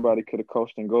think anybody could have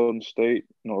coached in Golden State,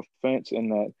 no offense, in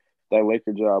that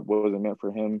Laker job wasn't meant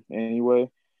for him anyway.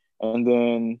 And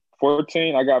then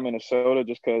 14, I got Minnesota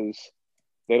just because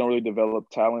they don't really develop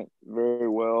talent very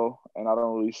well, and I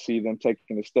don't really see them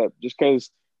taking a step just because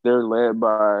they're led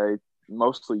by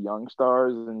mostly young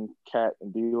stars and Cat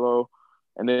and D'Lo.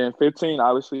 And then 15,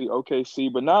 obviously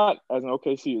OKC, but not as an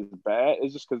OKC is bad.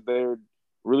 It's just because they're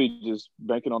really just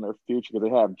banking on their future because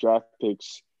they have draft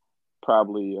picks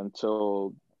probably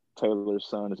until Taylor's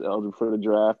son is eligible for the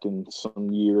draft in some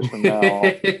years from now.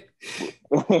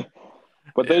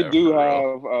 But they do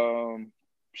have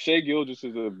Shea Gilgeous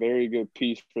is a very good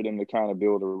piece for them to kind of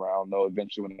build around, though,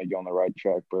 eventually when they get on the right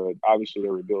track. But obviously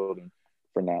they're rebuilding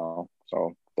for now.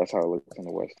 So that's how it looks in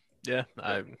the West. Yeah,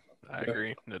 I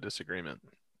agree. No disagreement.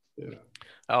 Yeah.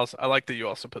 I like that you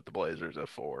also put the Blazers at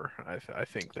 4. I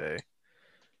think they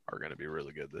are going to be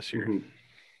really good this year. Mm-hmm.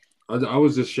 I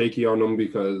was just shaky on them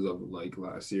because of like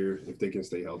last year, if they can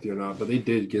stay healthy or not. But they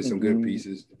did get some good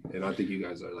pieces, and I think you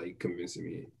guys are like convincing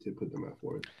me to put them at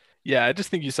 4. Yeah, I just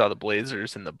think you saw the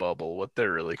Blazers in the bubble, what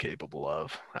they're really capable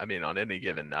of. I mean, on any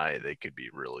given night, they could be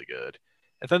really good.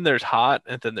 And then there's hot,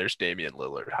 and then there's Damian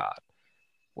Lillard hot.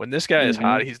 When this guy is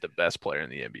hot, he's the best player in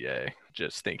the NBA.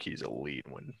 Just think he's elite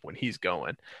when he's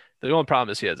going. The only problem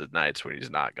is he has his nights when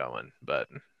he's not going. But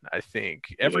I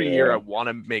think every year I want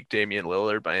to make Damian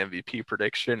Lillard my MVP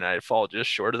prediction, and I fall just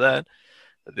short of that.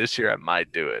 But this year I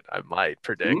might do it. I might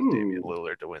predict Damian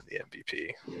Lillard to win the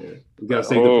MVP. Yeah. You gotta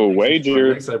save the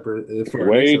wager.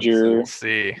 Wager. We'll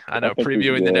see. I know,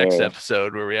 previewing the next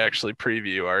episode where we actually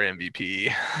preview our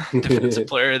MVP, Defensive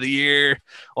Player of the Year,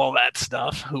 all that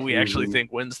stuff, who we actually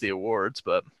think wins the awards.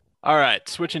 But all right,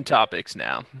 switching topics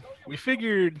now. We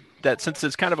figured that since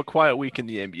it's kind of a quiet week in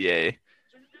the NBA,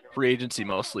 free agency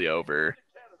mostly over,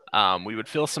 we would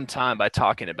fill some time by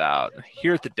talking about,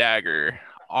 here at the Dagger,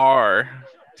 our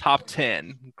top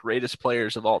 10 greatest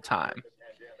players of all time.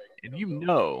 And you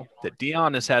know that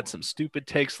Deon has had some stupid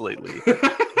takes lately.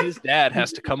 His dad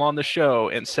has to come on the show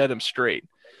and set him straight.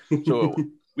 So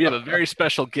we have a very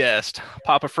special guest.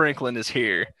 Papa Franklin is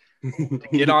here to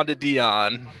get on to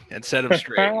Deon and set him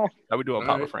straight. How we doing,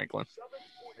 Papa Franklin?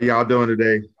 How y'all doing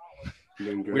today?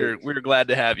 We're glad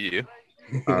to have you.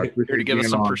 Here to give us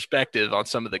some perspective on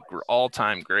some of the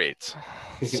all-time greats.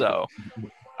 So,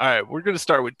 all right, we're going to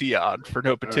start with Deon for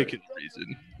no particular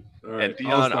reason. All right. And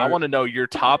I'll Deon, I start. want to know your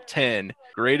top 10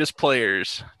 greatest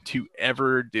players to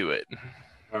ever do it.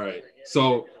 All right.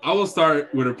 So I will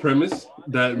start with a premise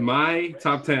that my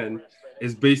top 10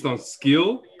 is based on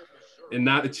skill and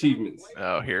not achievements.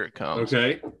 Oh, here it comes.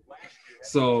 Okay.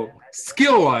 So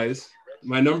skill wise,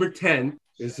 my number 10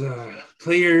 is a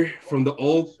player from the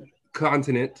old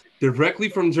continent, directly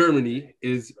from Germany,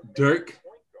 is Dirk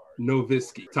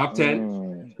Nowitzki. Top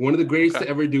 10. One of the greatest to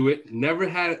ever do it. Never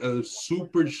had a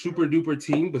super duper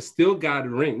team, but still got a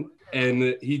ring.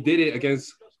 And he did it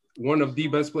against one of the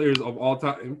best players of all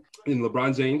time in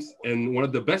LeBron James, and one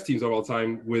of the best teams of all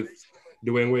time with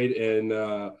Dwayne Wade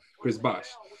and Chris Bosh.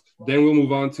 Then we'll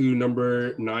move on to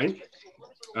number 9.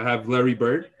 I have Larry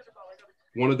Bird,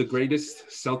 one of the greatest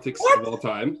Celtics of all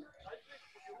time.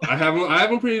 I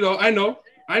have him pretty low. I know.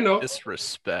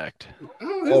 Disrespect.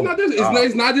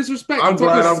 It's not disrespect. I'm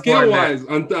talking skill wise.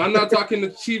 I'm not talking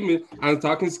achievement. I'm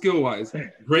talking skill wise.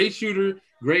 Great shooter,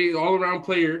 great all around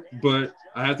player, but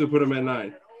I have to put him at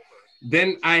 9.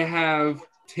 Then I have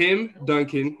Tim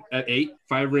Duncan at 8,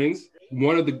 5 rings.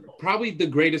 One of probably the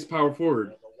greatest power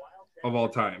forward of all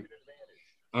time.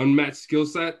 Unmatched skill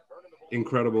set,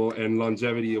 incredible, and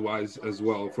longevity wise as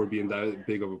well for being that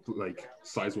big of a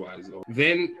size wise.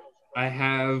 Then I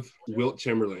have Wilt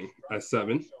Chamberlain at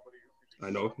 7. I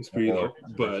know it's pretty low,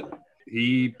 but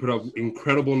he put up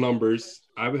incredible numbers.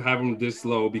 I would have him this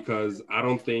low because I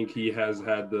don't think he has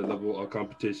had the level of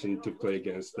competition to play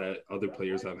against that other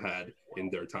players have had in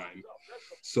their time.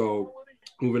 So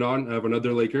moving on, I have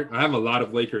another Laker. I have a lot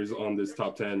of Lakers on this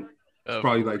top 10.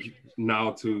 Probably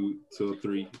now to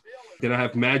 3. Then I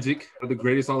have Magic, one of the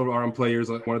greatest all-around players,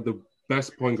 one of the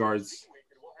best point guards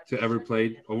to ever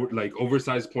played,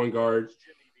 oversized point guard,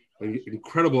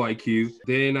 incredible IQ.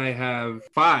 Then I have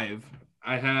 5.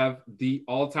 I have the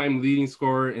all-time leading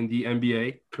scorer in the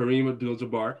NBA, Kareem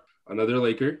Abdul-Jabbar, another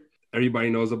Laker. Everybody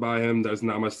knows about him. There's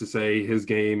not much to say. His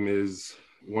game is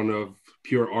one of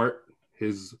pure art.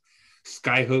 His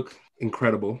skyhook,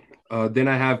 incredible. Then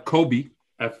I have Kobe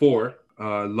at 4.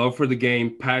 Love for the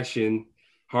game, passion,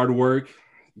 hard work,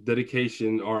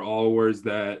 dedication are all words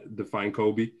that define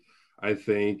Kobe. I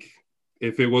think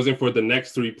if it wasn't for the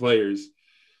next 3 players,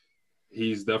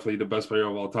 he's definitely the best player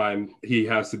of all time. He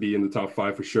has to be in the top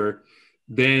 5 for sure.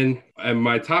 Then, and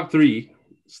my top 3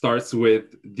 starts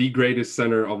with the greatest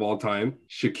center of all time,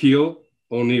 Shaquille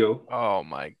O'Neal. Oh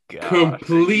my god!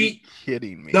 Complete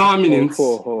kidding me? Dominance,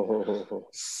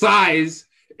 size,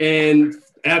 and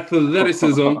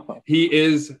athleticism. He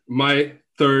is my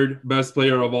 3rd best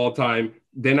player of all time.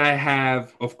 Then I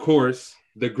have, of course,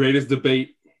 the greatest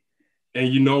debate,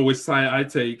 and you know which side I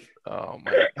take. Oh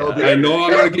my god! I know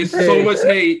I'm gonna get so much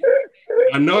hate.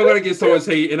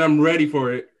 And I'm ready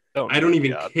for it. I don't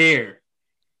even care.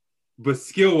 But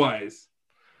skill-wise,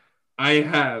 I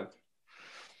have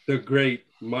the great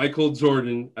Michael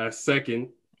Jordan at 2nd.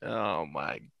 Oh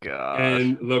my god!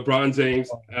 And LeBron James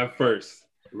at 1st.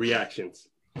 Reactions.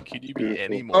 Could you be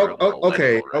any more?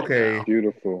 Okay.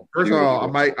 Beautiful. First of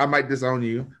all, I might disown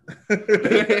you.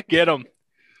 Get him,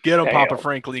 Papa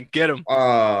Franklin. Get him.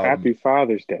 Happy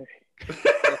Father's Day.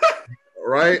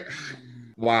 Right?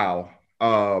 Wow.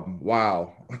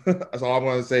 That's all I'm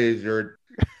gonna say is you're.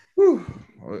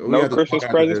 No Christmas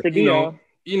presents for Deon.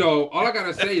 All I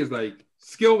gotta say is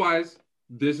skill wise,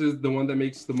 this is the one that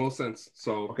makes the most sense.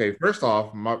 So okay, first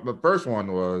off, my first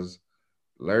one was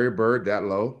Larry Bird that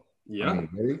low. Yeah.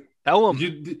 Tell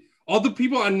him. All the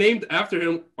people I named after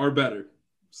him are better.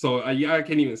 So I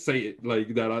can't even say it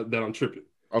that I'm tripping.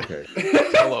 Okay.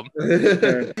 Tell him.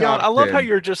 I love how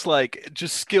you're just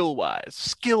skill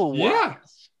wise. Yeah.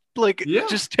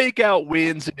 Just take out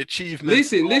wins and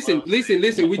achievements.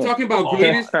 Listen. We talking about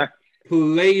greatest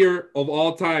player of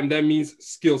all time. That means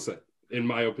skill set, in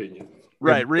my opinion.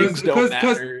 Right. Rings don't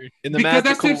matter in the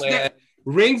magical land.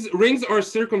 Rings are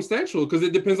circumstantial because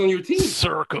it depends on your team.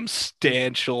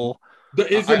 Circumstantial.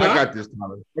 Is it not? I got this,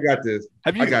 Tyler. I got this.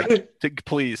 I got it.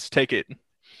 Please take it.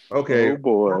 Okay. Oh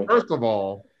boy. First of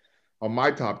all, on my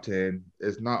top 10,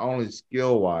 it's not only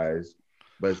skill wise,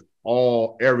 but it's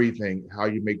everything how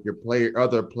you make your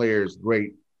other players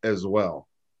great as well.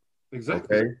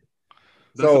 Exactly. Okay.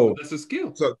 That's a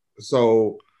skill.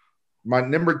 So my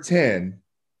number 10,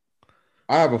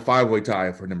 I have a 5-way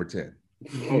tie for number 10.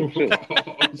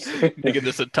 Making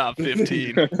this a top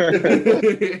 15.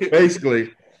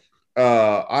 Basically,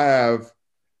 I have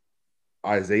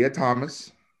Isaiah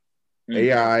Thomas,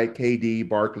 a.k.a.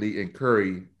 Barkley, and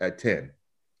Curry at 10.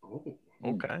 Oh,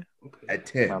 okay. At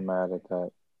 10. Not mad at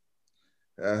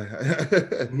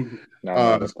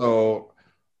that. So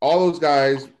all those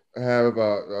guys have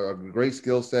a great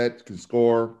skill set, can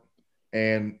score,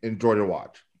 and enjoy to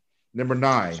watch. Number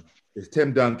 9 is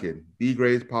Tim Duncan, the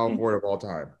greatest power forward of all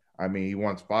time. I mean, he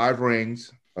won 5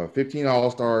 rings, 15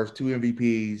 All-Stars, 2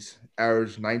 MVPs,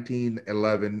 averaged 19,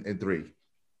 11, and 3.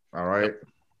 All right.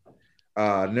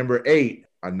 Number 8,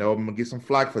 I know I'm going to get some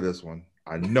flack for this one.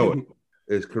 I know it.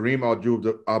 Is Kareem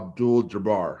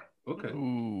Abdul-Jabbar. Okay.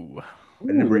 Ooh.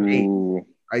 And number 8,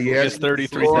 I guess guess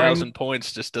 33,000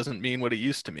 points just doesn't mean what it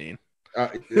used to mean. I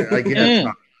guess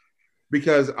not.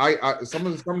 Because I some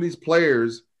of these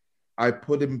players, I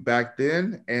put them back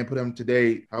then and put them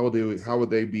today. How would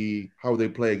they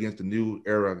play against the new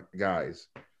era guys,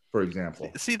 for example?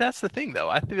 See, that's the thing, though.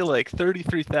 I feel like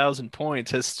 33,000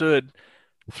 points has stood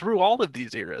through all of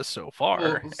these eras so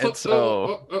far,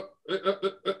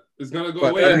 It's gonna go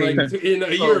But, away I mean, in a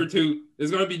year or two. It's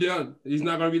gonna be done. He's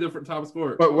not gonna be the top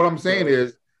scorer. But what I'm saying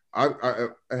is, I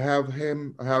have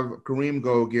Kareem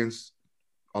go against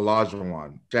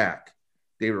Olajuwon, Shaq,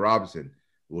 David Robinson.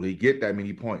 Will he get that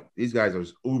many points? These guys are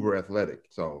uber athletic.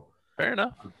 So fair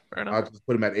enough. I'll just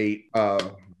put him at 8.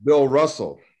 Bill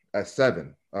Russell at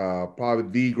 7. Probably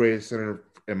the greatest center,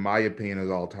 in my opinion,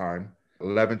 of all time.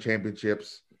 11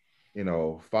 championships, 5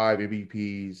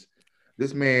 MVPs.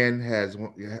 This man has,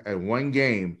 at one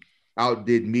game,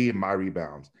 outdid me in my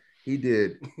rebounds. He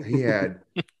had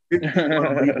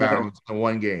 51 rebounds in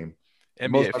one game.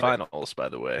 NBA Finals, by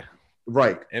the way.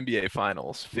 Right. NBA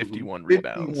Finals, 51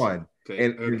 rebounds. 51. Okay.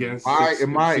 And Against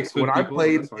when I people,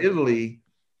 played that's fine. Italy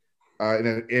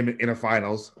in a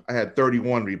finals, I had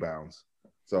 31 rebounds.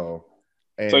 So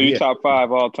you top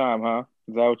 5 all time, huh?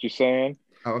 Is that what you're saying?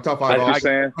 I'm top 5 all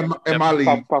time in my league.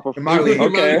 In my league.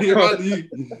 Okay.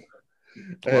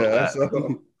 Yeah.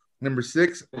 So number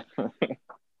 6,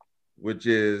 which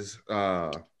is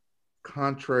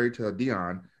contrary to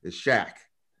Deon, is Shaq.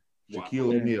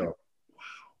 Shaquille O'Neal.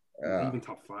 Not even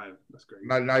top 5. That's great.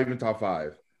 Not even top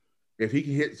 5. If he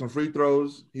can hit some free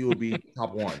throws, he will be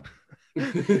top 1.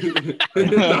 Because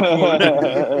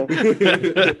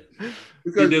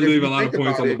he did leave a lot of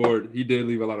points on the board. He did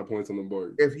leave a lot of points on the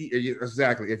board. If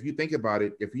you think about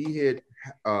it, if he hit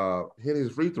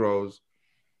his free throws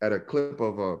at a clip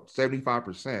of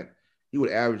 75%, he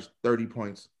would average 30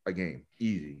 points a game,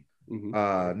 easy.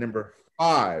 Mm-hmm. Number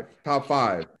 5, top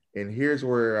 5, and here's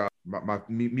where my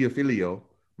mio filio,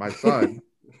 my son,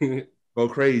 go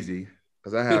crazy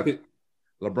because I have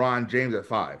LeBron James at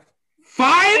 5. 5?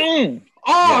 Oh, yeah.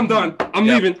 I'm done. I'm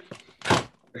leaving.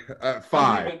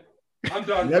 5. I'm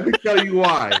done. Let me tell you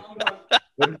why.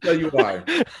 Let me tell you why.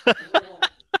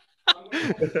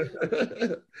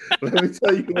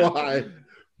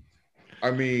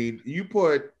 I mean, you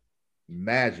put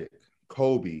Magic,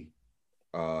 Kobe,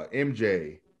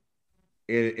 MJ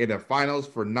in the finals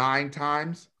for 9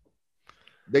 times,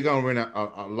 they're gonna win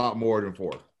a lot more than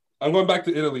 4. I'm going back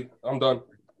to Italy. I'm done.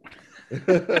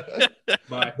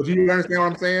 Bye. But you understand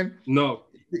what I'm saying? No.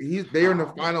 They're in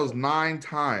the finals 9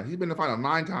 times. He's been in the final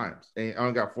 9 times and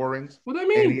only got 4 rings. What do I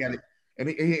mean? And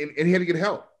he had to get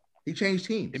help. He changed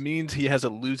teams. It means he has a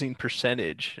losing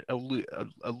percentage, a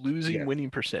losing winning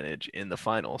percentage in the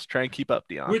finals. Try and keep up,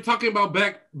 Deon. We're talking about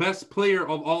best player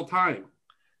of all time.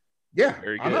 Yeah,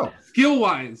 very good. I know. Skill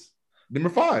wise, number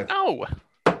 5. No,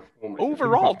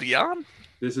 overall, Deon.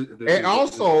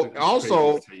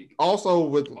 Also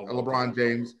with LeBron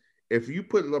James, if you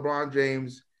put LeBron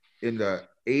James in the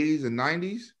 80s and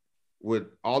 90s with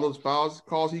all those fouls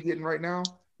calls he's getting right now,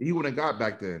 he wouldn't have got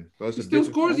back then. So he still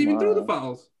scores even through the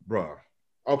fouls. Bruh.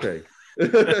 Okay.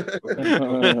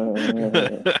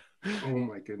 Oh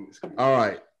my goodness. All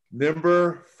right.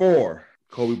 Number 4,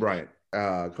 Kobe Bryant.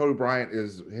 Kobe Bryant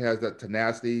has that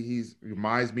tenacity. He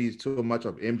reminds me too much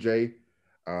of MJ.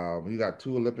 He got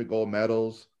 2 Olympic gold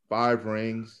medals, 5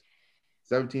 rings,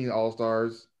 17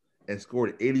 All-Stars, and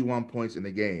scored 81 points in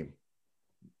the game.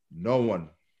 No one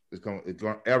is going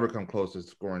to ever come close to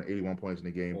scoring 81 points in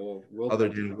the game other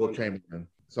than Will Chamberlain.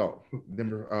 So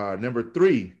number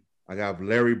 3, I got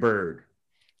Larry Bird.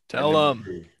 Tell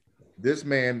him. This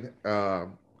man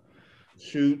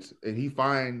shoots and he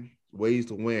finds ways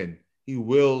to win. He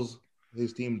wills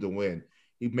his team to win.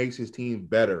 He makes his team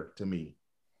better to me.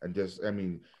 And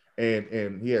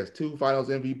he has 2 finals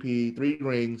MVP, 3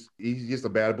 rings. He's just a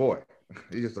bad boy.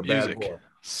 He's just a bad boy.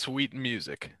 Sweet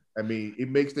music. I mean, it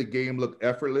makes the game look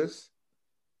effortless,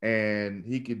 and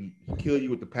he can kill you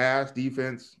with the pass,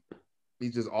 defense.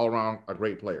 He's just all around a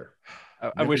great player.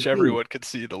 I wish everyone could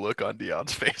see the look on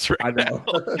Deon's face right now.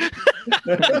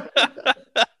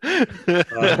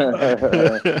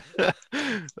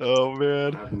 Oh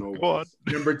man! Come on.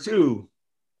 Number 2,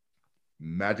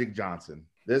 Magic Johnson.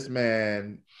 This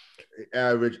man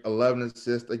averaged 11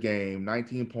 assists a game,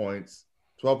 19 points,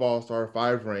 12 All-Star,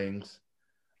 5 rings.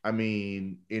 I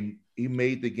mean, he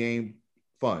made the game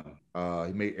fun.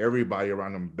 He made everybody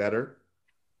around him better.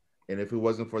 And if it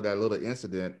wasn't for that little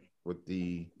incident with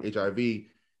the HIV,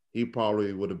 he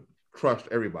probably would have crushed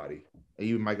everybody. And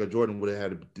even Michael Jordan would have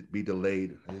had to be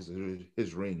delayed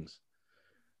his rings.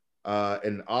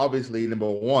 And obviously, number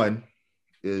one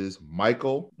is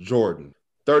Michael Jordan.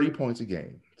 30 points a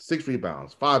game, 6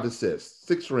 rebounds, 5 assists,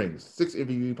 6 rings, 6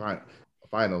 MVP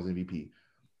finals MVP,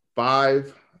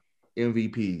 5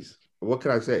 MVPs. What can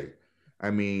I say?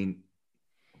 I mean,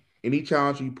 any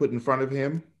challenge you put in front of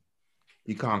him,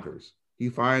 he conquers. He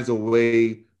finds a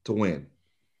way to win,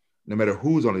 no matter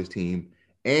who's on his team.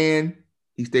 And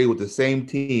he stayed with the same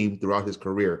team throughout his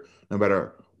career, no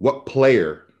matter what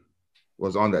player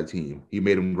was on that team. He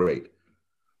made him great.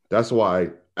 That's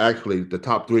why, actually, the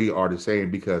top 3 are the same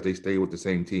because they stay with the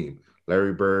same team.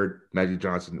 Larry Bird, Magic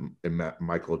Johnson, and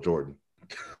Michael Jordan.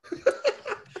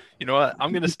 You know what?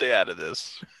 I'm going to stay out of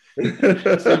this.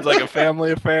 Seems like a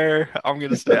family affair. I'm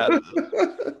going to stay out of this.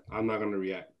 I'm not going to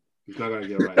react. He's not going to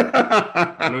get it right.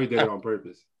 I know he did it on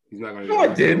purpose. He's not going to get it right.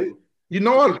 No, I didn't.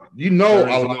 There's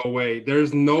no way.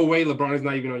 There's no way LeBron is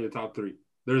not even on your top 3.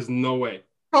 There's no way.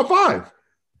 Top 5.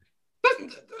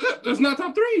 That's not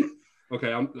top 3.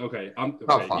 Okay, I'm okay.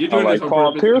 You're doing like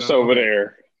Paul Pierce over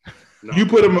there. No, you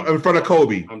put him in front of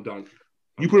Kobe. I'm done.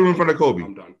 You put him in front of Kobe.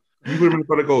 I'm done. You put him in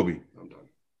front of Kobe. I'm done.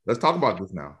 Let's talk about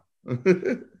this now. I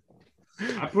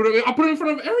put him in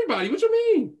front of everybody. What you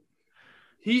mean?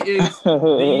 He is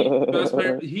the best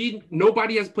player.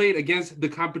 Nobody has played against the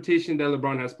competition that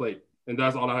LeBron has played, and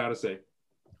that's all I had to say.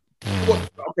 Well,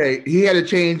 okay, he had to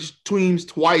change teams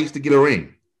twice to get a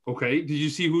ring. Okay, did you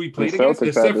see who he played against?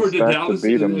 Except for the Dallas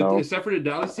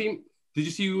team, did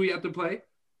you see who he had to play?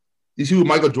 Did you see who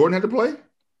Michael Jordan had to play?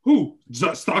 Who?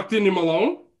 Stockton and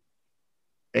Malone?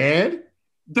 And?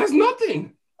 That's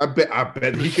nothing. I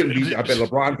bet he couldn't beat. I bet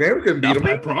LeBron James couldn't beat him.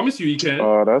 I promise you, he can.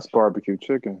 Oh, that's barbecue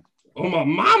chicken. Oh, my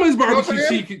mama's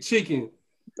barbecue chicken.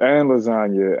 And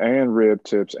lasagna, and rib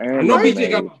tips, and I know BJ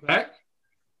got my back.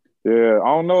 Yeah, I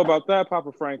don't know about that,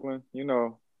 Papa Franklin. You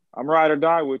know, I'm ride or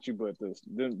die with you, but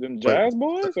them Jazz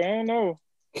boys, I don't know.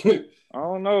 I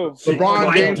don't know.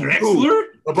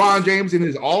 LeBron James in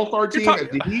his All-Star team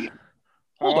at the Heat.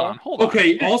 Hold on.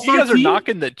 Okay, All-Star you guys team? are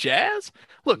knocking the Jazz?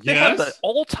 Look, they have the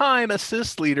all-time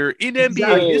assist leader in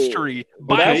NBA history.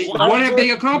 Okay, what have they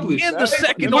accomplished? And the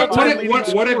second all-time leading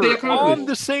what have they accomplished? on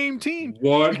the same team.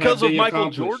 What because of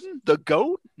Michael Jordan, the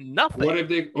GOAT? Nothing. What have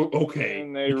they?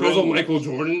 Okay, because of Michael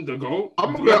Jordan, the GOAT.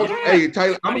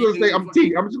 Tyler, I'm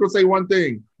just gonna say one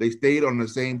thing. They stayed on the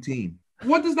same team.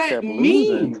 What does that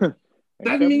mean?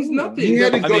 That means nothing. He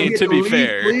had to go to be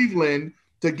fair, Cleveland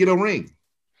to get a ring.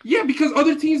 Yeah, because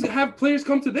other teams have players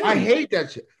come to them. I hate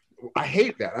that shit. I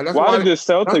hate that. That's why did the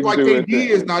Celtics that's why do KD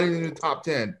is not even in the top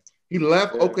 10. He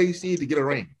left OKC to get a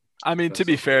ring. I mean, to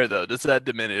be fair, though, does that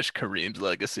diminish Kareem's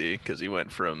legacy because he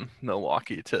went from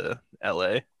Milwaukee to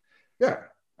LA? Yeah.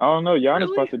 I don't know.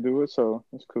 Giannis about to do it, so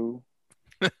it's cool.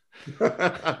 Don't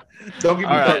give me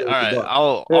all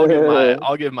right.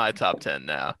 I'll give my top 10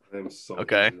 now. I'm so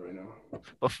okay. Right now.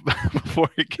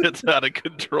 Before it gets out of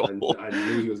control. I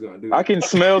knew he was going to do that. I can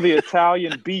smell the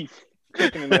Italian beef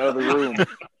cooking in the other room.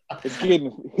 It's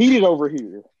getting heated over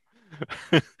here.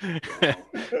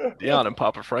 Deon and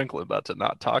Papa Franklin about to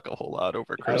not talk a whole lot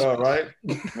over Christmas. I know, right?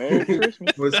 Merry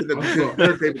Christmas. We're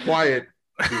sitting quiet.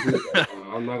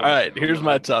 All right, here's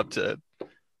my top 10.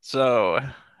 So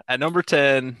at number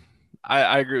 10,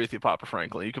 I agree with you, Papa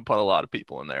Franklin. You can put a lot of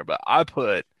people in there, but I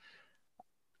put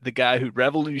the guy who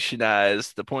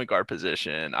revolutionized the point guard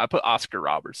position. I put Oscar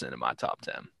Robertson in my top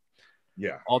 10.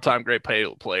 Yeah. All-time great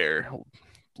player.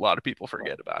 A lot of people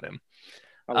forget about him.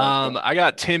 I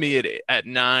got Timmy at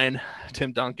 9.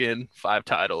 Tim Duncan, 5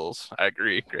 titles. I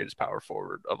agree. Greatest power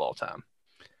forward of all time.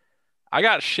 I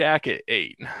got Shaq at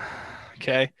 8.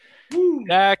 Okay.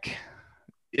 Shaq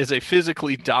is a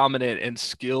physically dominant and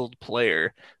skilled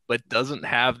player, but doesn't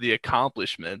have the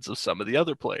accomplishments of some of the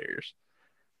other players.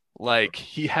 Like,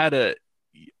 he had a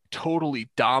totally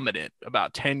dominant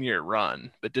about 10-year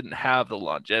run, but didn't have the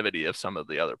longevity of some of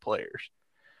the other players.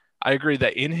 I agree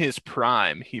that in his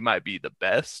prime, he might be the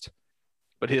best,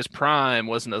 but his prime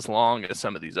wasn't as long as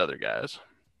some of these other guys.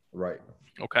 Right.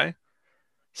 Okay.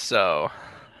 So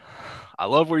I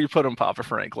love where you put him, Papa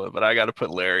Franklin, but I got to put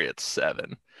Larry at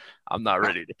 7. I'm not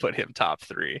ready to put him top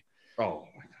 3. Oh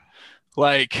my God.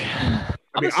 Like,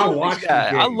 I watched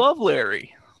guy. I love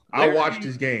Larry. I watched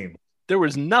his game. There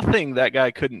was nothing that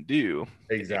guy couldn't do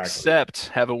except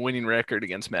have a winning record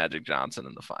against Magic Johnson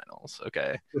in the finals.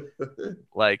 Okay.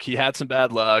 Like, he had some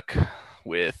bad luck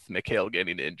with Mikhail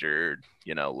getting injured,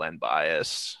 Len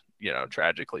Bias,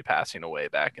 tragically passing away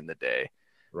back in the day.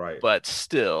 Right. But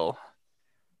still,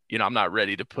 I'm not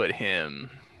ready to put him,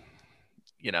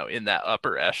 in that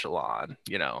upper echelon.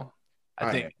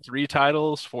 I think 3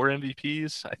 titles, 4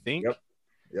 MVPs, I think.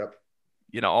 Yep.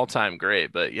 All-time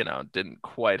great, but, didn't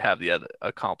quite have the other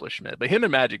accomplishment. But him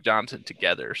and Magic Johnson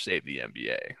together saved the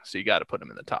NBA. So you got to put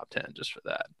him in the top 10 just for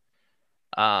that.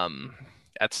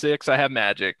 At 6, I have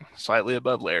Magic, slightly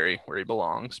above Larry, where he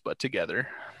belongs, but together.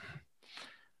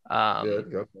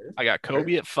 Good. I got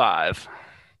Kobe at 5.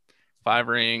 5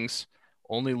 rings,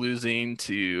 only losing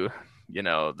to,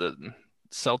 the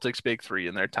Celtics big 3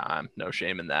 in their time. No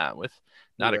shame in that, with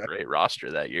not a great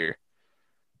roster that year.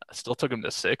 I still took him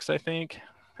to 6, I think,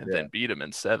 and then beat him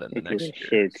in 7 the next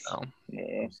year. 6. So,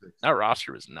 Yeah. that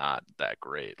roster was not that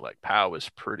great. Like, Powell was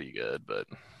pretty good, but,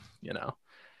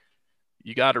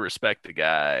 you got to respect the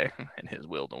guy and his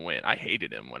will to win. I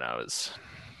hated him when I was,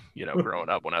 growing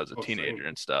up, when I was a teenager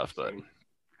and stuff. But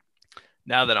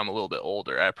now that I'm a little bit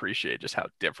older, I appreciate just how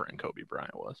different Kobe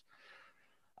Bryant was.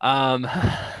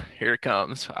 Here it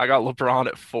comes. I got LeBron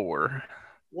at 4.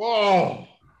 Whoa.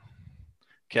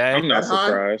 Okay. I'm not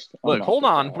surprised. Look, hold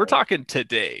on. We're talking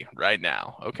today, right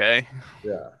now. Okay.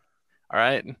 Yeah. All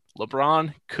right.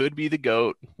 LeBron could be the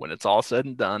GOAT when it's all said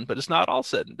and done, but it's not all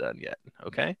said and done yet.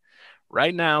 Okay.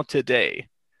 Right now, today,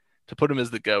 to put him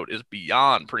as the GOAT is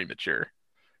beyond premature.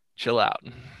 Chill out.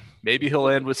 Maybe he'll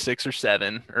end with 6 or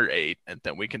 7 or 8, and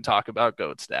then we can talk about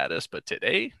GOAT status. But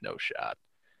today, no shot.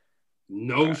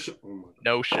 No shot.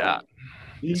 No shot.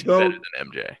 He's better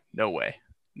than MJ. No way.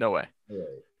 Right.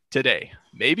 Today,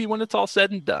 maybe when it's all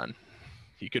said and done,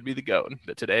 he could be the GOAT.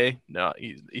 But today, no,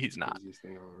 he's not.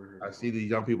 I see these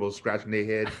young people scratching their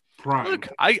head. Prime. Look,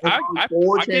 I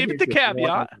gave it the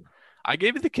caveat. I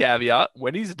gave it the caveat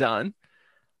when he's done,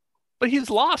 but he's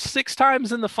lost 6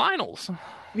 times in the finals.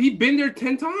 He's been there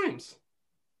 10 times.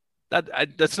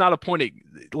 That's not a point.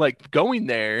 Like, going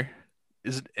there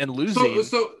is and losing.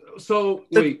 So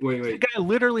wait. The guy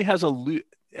literally has a do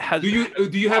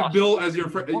you have Bill as your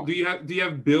do you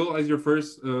have Bill as your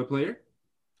first player?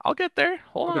 I'll get there.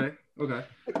 Hold on. Okay.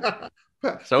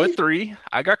 So at 3,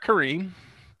 I got Kareem,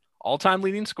 all-time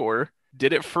leading scorer.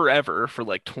 Did it forever for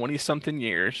like 20-something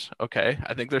years. Okay,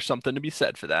 I think there's something to be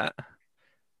said for that.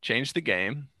 Changed the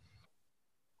game.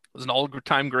 Was an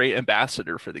all-time great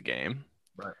ambassador for the game.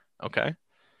 Right. Okay.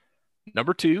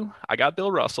 Number 2, I got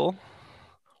Bill Russell,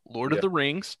 Lord of the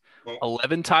Rings,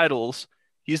 11 titles.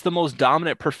 He's the most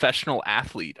dominant professional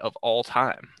athlete of all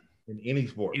time. In any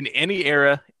sport. In any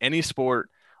era, any sport,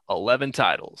 11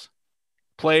 titles.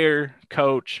 Player,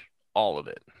 coach, all of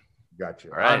it. Gotcha.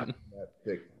 All right.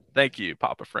 Thank you,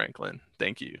 Papa Franklin.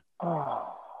 Thank you.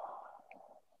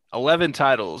 11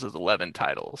 titles is 11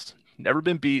 titles. Never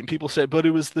been beaten. People say, but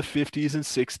it was the 50s and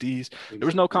 60s. There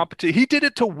was no competition. He did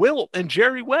it to Wilt and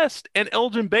Jerry West and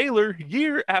Elgin Baylor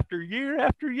year after year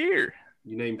after year.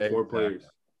 You named 4 players.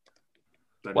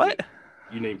 What?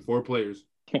 You named 4 players.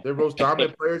 They're most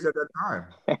dominant players at that time.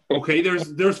 Okay,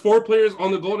 there's 4 players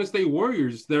on the Golden State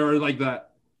Warriors that are like that.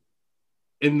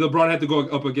 And LeBron had to go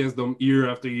up against them year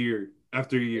after year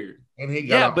after year. And he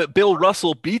got but Bill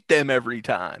Russell beat them every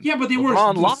time. Yeah, but they were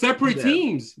separate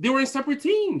teams. They were in separate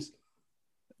teams.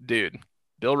 Dude,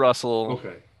 Bill Russell.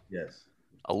 Okay. Yes.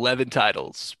 11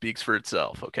 titles speaks for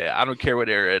itself. Okay. I don't care what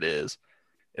era it is.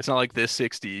 It's not like the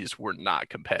 60s were not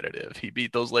competitive. He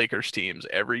beat those Lakers teams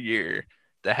every year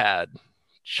that had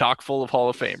chock full of Hall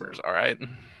of Famers. All right.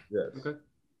 Yes. Okay.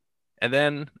 And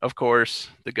then, of course,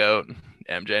 the GOAT,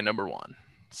 MJ, number 1.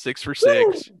 6 for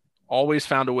 6. Woo! Always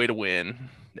found a way to win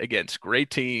against great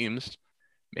teams.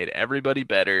 Made everybody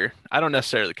better. I don't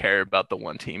necessarily care about the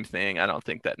one team thing. I don't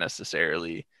think that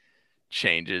necessarily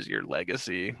changes your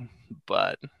legacy,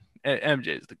 but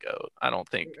MJ's the GOAT. I don't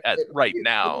think right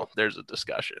now there's a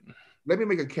discussion. Let me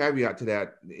make a caveat to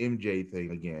that MJ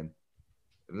thing again.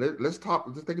 Let's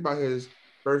think about his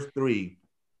first 3.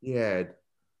 He had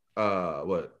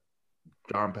John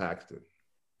Paxson,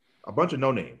 a bunch of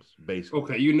no names, basically.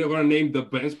 Okay, you're going to name the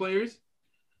bench players?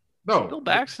 No, Bill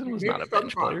Paxson was not a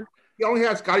bench player. He only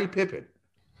had Scottie Pippen,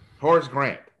 Horace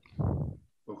Grant.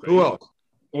 Okay. Who else?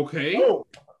 Okay. Oh,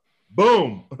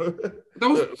 boom. That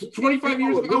was 25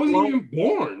 years ago. I wasn't even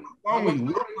born.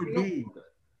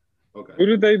 Okay. Who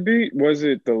did they beat? Was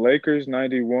it the Lakers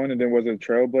 91, and then was it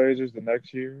Trailblazers the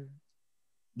next year?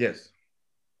 Yes.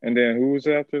 And then who was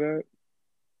after that?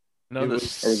 No, the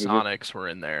Sonics were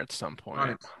in there at some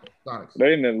point. Sonics.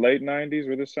 They in the late 90s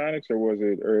with the Sonics, or was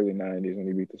it early 90s when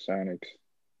he beat the Sonics?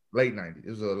 Late 90s. It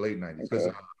was the late 90s.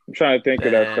 Okay. I'm trying to think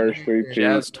of that first 3 teams.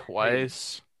 Jazz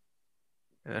twice.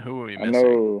 And who were we missing? I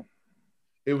know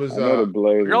It was. I know the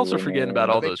Blazers. You're also were forgetting in about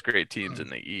there. all those great teams in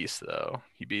the East, though.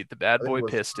 He beat the bad I think boy it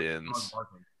was Pistons.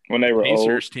 When they were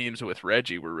Pacers old. teams with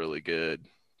Reggie were really good.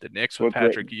 The Knicks with With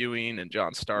Patrick Ewing and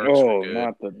John Starks were Oh, good.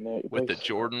 not the Knicks. With the They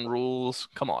Jordan rules,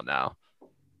 come on now.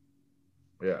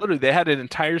 Yeah. Literally, they had an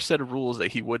entire set of rules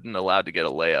that he wouldn't allowed to get a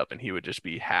layup, and he would just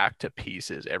be hacked to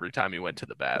pieces every time he went to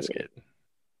the basket.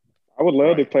 I would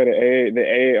love to Right. play the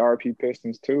AARP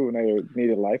Pistons too, and they would need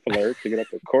a life alert to get up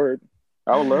the court.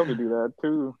 I would love to do that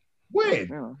too. When? You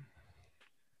know.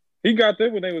 He got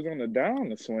there when they was on the down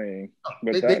the swing,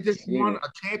 but They just that's won a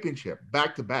championship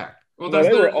back to back. Well, No, that's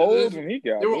they their, were old when he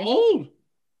got they were there. old.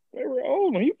 They were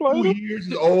old when he 2 played them. years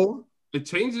is old. It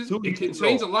changes. 2 It can years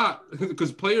change a old. lot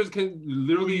because players can 2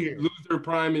 literally years. lose their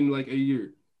prime in like a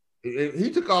year. He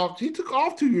took off. He took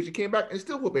off 2 years. He came back and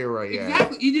still whoop everybody ass.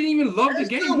 Exactly. He didn't even love the And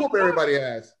game. still whoop everybody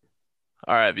ass.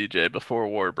 All right, VJ, before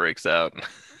war breaks out,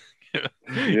 give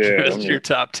Yeah, us your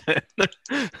top 10.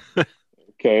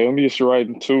 Okay, let me just right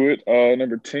into it.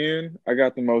 Number 10, I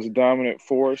got the most dominant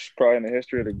force probably in the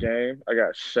history of the game. I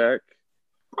got Shaq.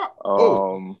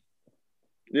 Oh.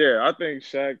 Yeah, I think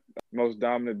Shaq, most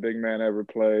dominant big man ever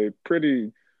played.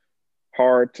 Pretty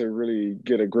hard to really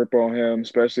get a grip on him,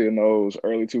 especially in those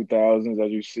early 2000s,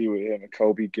 as you see with him and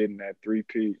Kobe getting that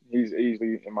three-peat. He's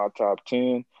easily in my top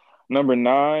 10. Number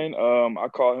 9, I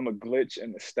call him a glitch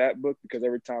in the stat book because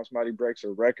every time somebody breaks a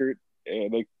record,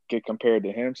 they get compared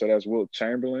to him. So that's Wilt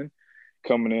Chamberlain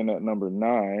coming in at number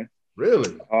 9.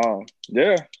 Really?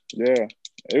 Yeah.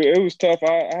 It was tough.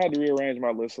 I had to rearrange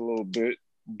my list a little bit,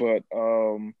 but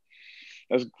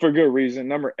that's for good reason.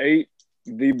 Number 8,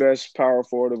 the best power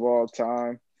forward of all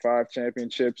time, 5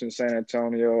 championships in San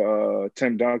Antonio,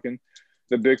 Tim Duncan,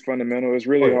 the big fundamental. It's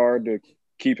really hard to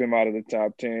keep him out of the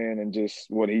top 10 and just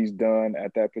what he's done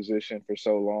at that position for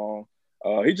so long.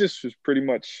 He just was pretty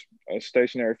much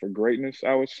stationary for greatness,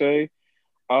 I would say.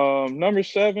 Number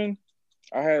 7,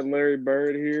 I had Larry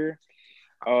Bird here.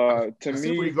 To I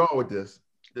see where me, you're going with this.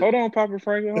 hold on, Papa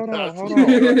Franklin. Hold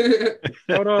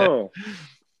on.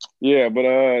 Yeah,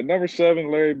 but number 7,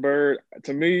 Larry Bird.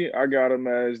 To me, I got him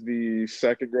as the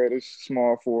second greatest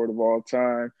small forward of all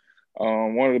time.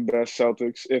 One of the best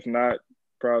Celtics, if not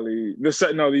probably the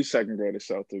second greatest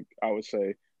Celtic, I would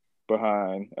say,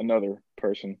 behind another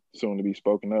person soon to be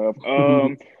spoken of.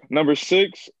 Number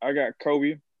 6, I got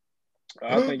Kobe.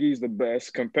 I think he's the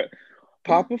best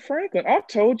Papa Franklin, I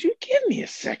told you, give me a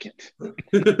second. I'm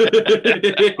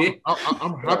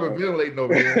hyperventilating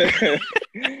over here.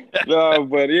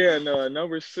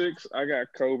 Number 6, I got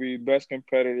Kobe, best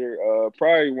competitor,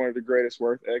 probably one of the greatest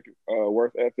worth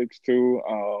ethics too.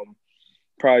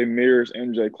 Probably mirrors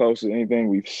MJ closest to anything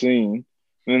we've seen.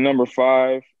 And then number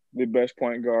 5, the best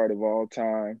point guard of all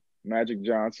time, Magic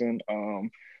Johnson.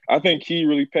 I think he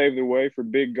really paved the way for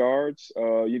big guards,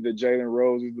 either Jalen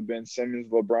Roses, the Ben Simmons,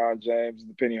 LeBron James,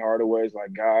 the Penny Hardaways,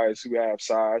 like guys who have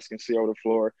size, can see over the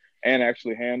floor, and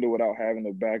actually handle without having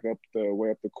to back up the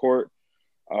way up the court.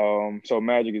 So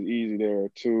Magic is easy there.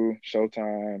 2,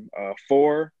 Showtime.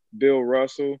 4, Bill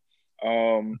Russell.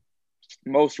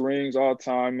 Most rings all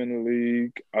time in the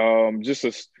league.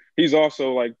 He's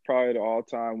also like probably the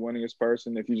all-time winningest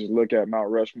person. If you just look at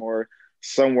Mount Rushmore,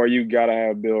 somewhere you gotta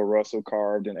have Bill Russell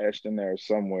carved and etched in there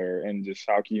somewhere. And just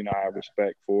how can you not have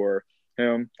respect for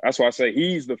him? That's why I say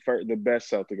he's the best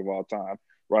Celtic of all time,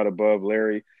 right above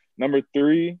Larry. Number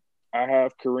 3, I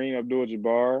have Kareem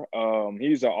Abdul-Jabbar.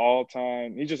 He's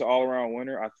just all-around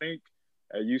winner. I think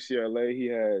at UCLA he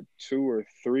had 2 or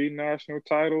 3 national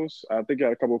titles. I think he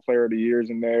had a couple of Player of the Years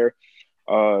in there.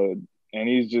 And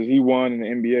he won in the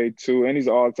NBA too, and he's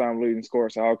an all-time leading scorer.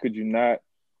 So how could you not?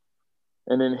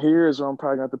 And then here's where I'm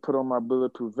probably going to have to put on my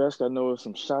bulletproof vest. I know there's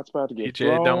some shots about to get VJ,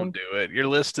 thrown. don't do it. Your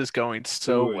list is going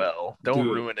so well. Don't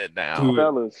ruin it now.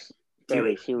 Fellas, here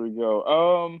we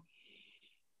go.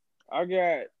 I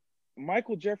got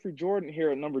Michael Jeffrey Jordan here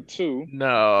at number 2.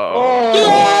 No.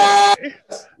 Oh,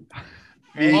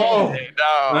 No.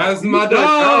 That's my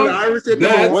dog.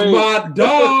 That's my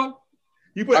dog.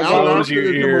 You put Close Allen your Iverson as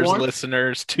number ears, 1?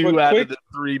 listeners. 2 out of the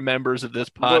 3 members of this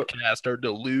podcast are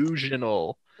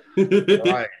delusional.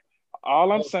 Right.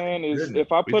 All I'm saying is if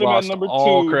I We've put him at lost number 2.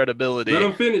 all credibility. Let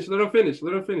him finish.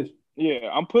 Yeah,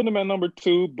 I'm putting him at number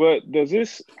 2, but does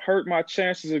this hurt my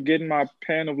chances of getting my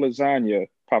pan of lasagna,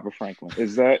 Papa Franklin?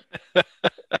 Is that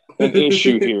an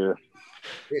issue here?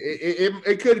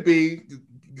 It could be.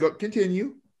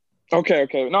 Continue. Okay.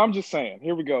 No, I'm just saying.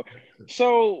 Here we go.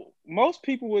 So most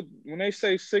people when they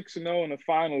say 6-0 in the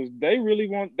finals, they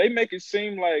make it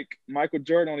seem like Michael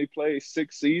Jordan only played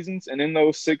 6 seasons, and in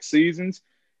those 6 seasons,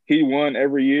 he won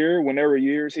every year. Whenever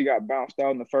years he got bounced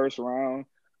out in the first round.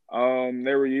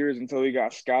 There were years until he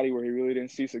got Scotty where he really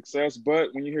didn't see success. But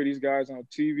when you hear these guys on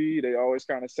TV, they always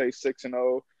kind of say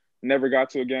 6-0, never got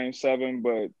to a game 7,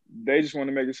 but they just want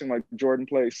to make it seem like Jordan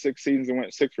played 6 seasons and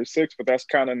went 6 for 6, but that's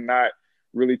kind of not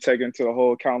really taken into the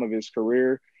whole account of his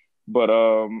career. But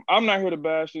I'm not here to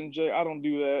bash MJ. I don't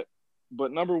do that.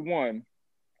 But number 1,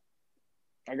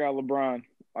 I got LeBron.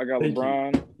 Thank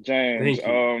LeBron James.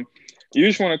 Thank You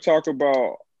just want to talk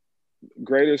about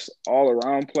greatest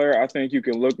all-around player. I think you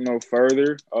can look no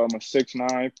further. A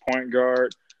 6'9" point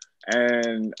guard.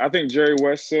 And I think Jerry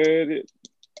West said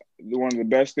one of the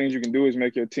best things you can do is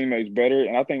make your teammates better.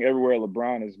 And I think everywhere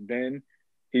LeBron has been,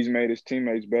 he's made his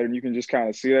teammates better. And you can just kind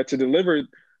of see that. To deliver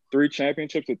 3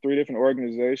 championships at 3 different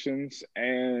organizations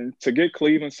and to get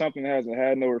Cleveland something that hasn't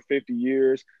had in over 50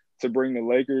 years, to bring the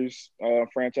Lakers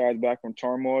franchise back from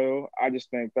turmoil, I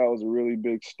just think that was a really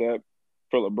big step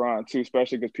for LeBron too,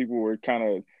 especially because people were kind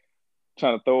of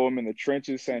trying to throw him in the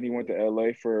trenches saying he went to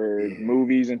LA for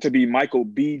movies and to be Michael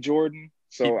B. Jordan.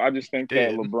 So I just think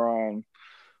that LeBron,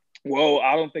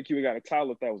 I don't think he would got a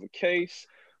title if that was the case,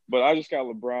 but I just got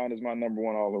LeBron as my number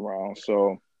 1 all around.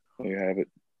 So there you have it.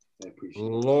 I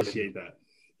appreciate that.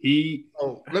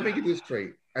 Let me get this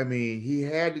straight. I mean, he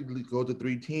had to go to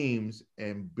 3 teams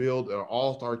and build an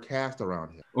all-star cast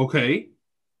around him. Okay.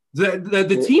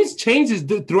 The teams changes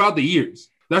throughout the years.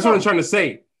 That's what I'm trying to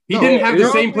say. He didn't have the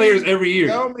same players every year.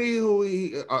 Tell me who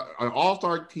an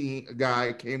all-star team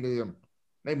guy came to him.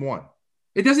 Name 1.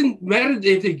 It doesn't matter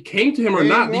if it came to him or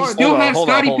not. He still has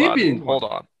Scottie Pippen. Hold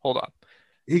on.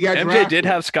 He got MJ drafted. did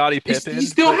have Scottie Pippen. He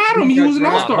still had him. He was an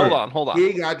all-star. Hold on.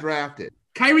 He got drafted.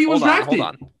 Kyrie was drafted.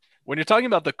 Hold on. When you're talking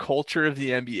about the culture of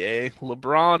the NBA,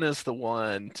 LeBron is the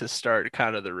one to start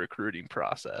kind of the recruiting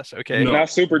process. Okay, not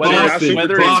super team.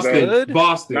 Whether it's good,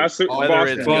 Boston, whether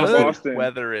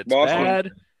it's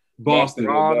bad, Boston.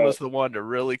 LeBron was the one to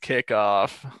really kick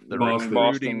off the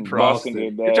recruiting process.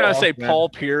 You're trying to say Paul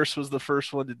Pierce was the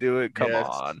first one to do it? Come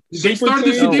on. They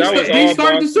started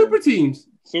the super teams.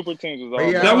 Super teams was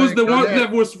all that was the one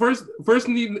that was first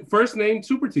named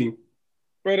super team.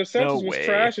 Bro, the Celtics was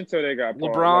trash until they got Paul.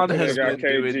 LeBron has been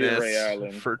doing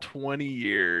this for 20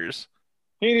 years.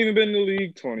 He ain't even been in the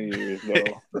league 20 years,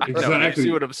 though. Exactly. See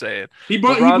what I'm saying? He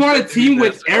brought a team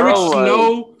with Eric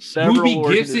Snow, Ruby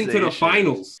Gibson to the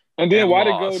finals. And then why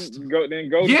did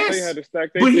Golden State had to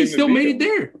stack their but team he still made it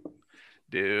there.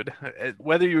 Dude,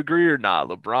 whether you agree or not,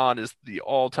 LeBron is the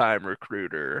all-time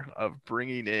recruiter of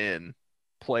bringing in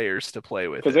players to play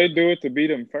with. Because they do it to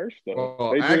beat him first, though.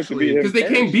 Well, they do it to beat him because they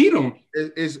can't beat him.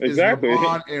 It's exactly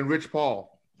LeBron and Rich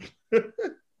Paul.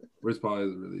 Rich Paul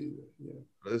is really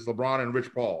It's LeBron and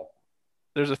Rich Paul.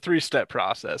 There's a 3-step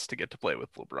process to get to play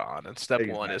with LeBron, and step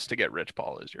 1 is to get Rich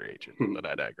Paul as your agent. But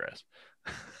I digress.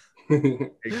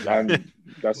 Exactly.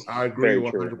 I agree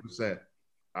 100%. True.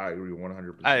 I agree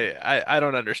 100%. I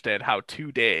don't understand how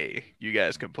today you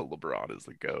guys can put LeBron as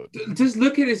the GOAT. Just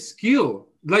look at his skill.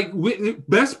 Like,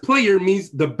 best player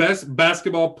means the best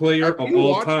basketball player of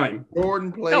all time.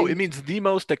 Jordan played. No, it means the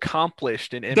most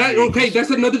accomplished in NBA. That's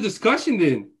another discussion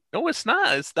then. No, it's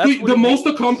not. The most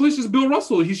accomplished is Bill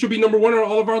Russell. He should be number 1 on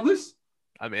all of our lists.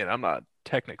 I mean, I'm not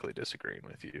technically disagreeing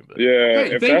with you, but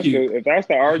if that's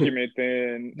the argument,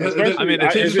 then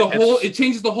it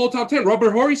changes the whole top 10.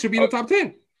 Robert Horry should be in the top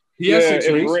 10. He has 6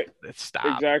 rings.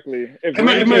 Stop. Exactly. Am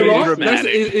I wrong?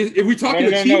 If we're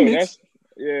talking achievements,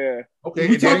 okay. If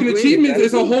we're talking achievements,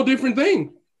 it's a whole different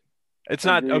thing. It's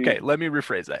not okay. Let me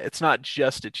rephrase that. It's not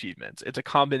just achievements. It's a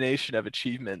combination of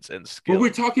achievements and skill. But we're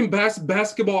talking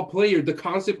basketball player. The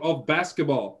concept of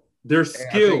basketball, their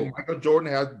skill. Michael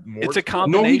Jordan has more. It's a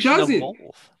combination of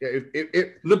both. Yeah,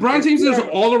 LeBron James is an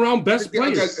all-around best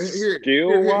player.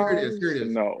 Skill-wise, here it is.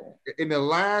 No. In the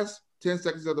last 10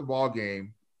 seconds of the ball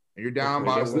game, and you're down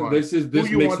by 1. This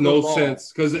makes no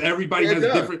sense because everybody has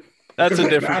different. That's a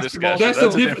different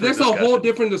discussion. That's a whole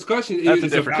different discussion. That's a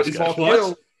different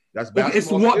discussion.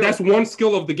 That's one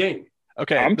skill of the game.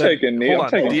 Okay, I'm taking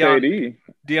KD.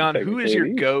 Deon, who is your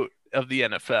GOAT of the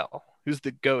NFL? Who's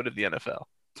the GOAT of the NFL?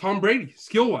 Tom Brady,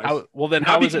 skill-wise.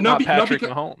 How is it not Patrick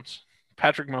Mahomes?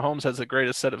 Patrick Mahomes has the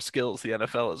greatest set of skills the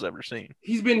NFL has ever seen.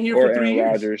 He's been here for 3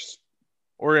 years.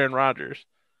 Or Aaron Rodgers.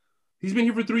 He's been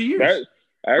here for 3 years.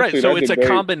 Right, so it's a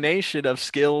combination of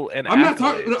skill and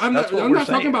accolades. I'm not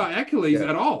talking about accolades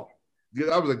at all.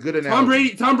 That was a good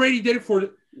analogy. Tom Brady did it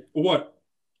for what?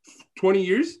 20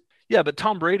 years? Yeah, but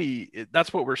Tom Brady,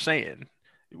 that's what we're saying.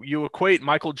 You equate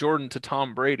Michael Jordan to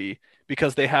Tom Brady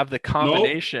because they have the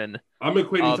combination. Nope. I'm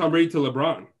equating Tom Brady to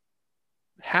LeBron.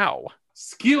 How?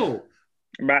 Skill.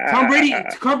 Tom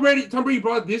Brady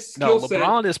brought this skill set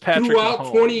LeBron is Patrick throughout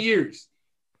Mahomes. 20 years.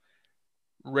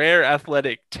 rare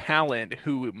athletic talent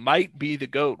who might be the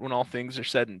GOAT when all things are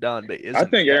said and done, but isn't. I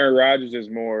think yet. Aaron Rodgers is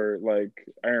more like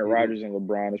Aaron Rodgers and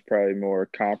LeBron is probably more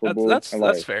comparable. That's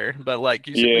like, fair, but like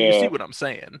you see what I'm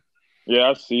saying. Yeah,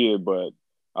 I see it, but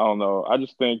I don't know. I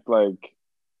just think like,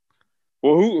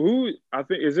 well, who I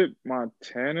think is it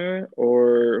Montana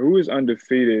or who is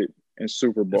undefeated in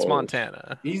Super Bowl? It's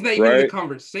Montana. He's not even in the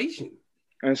conversation.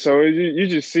 And so you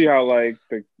just see how like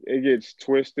it gets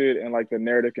twisted and like the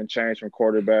narrative can change from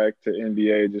quarterback to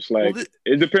NBA. Just like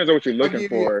it depends on what you're looking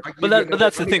for. But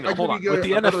that's the thing. Hold on. With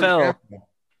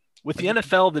the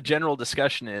NFL, the general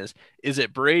discussion is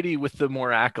it Brady with the more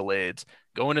accolades,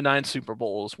 going to 9 Super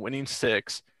Bowls, winning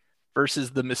 6, versus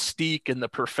the mystique and the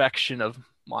perfection of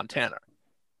Montana,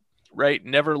 right?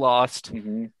 Never lost,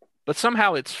 but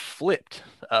somehow it's flipped.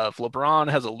 If LeBron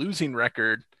has a losing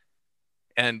record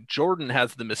and Jordan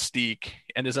has the mystique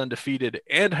and is undefeated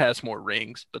and has more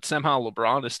rings, but somehow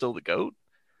LeBron is still the GOAT,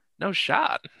 no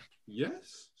shot.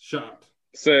 Yes, shot.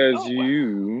 Says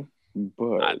you,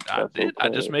 but I did. Okay. I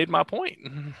just made my point.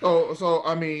 So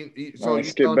I mean, you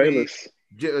Skip Bayless,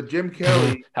 Jim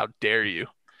Kelly. How dare you?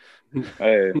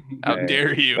 Hey, how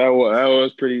dare you? That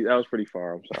was pretty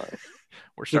far. I'm sorry.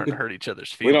 We're starting to hurt each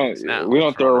other's feelings now. We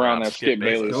don't throw around that Skip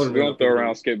Bayless. We don't throw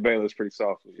around Skip Bayless pretty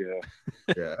softly.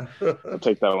 Yeah. I'll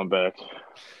take that one back.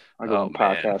 I go on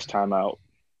podcast timeout.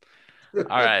 All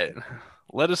right.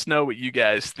 Let us know what you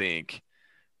guys think.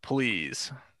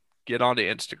 Please get onto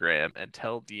Instagram and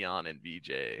tell Deon and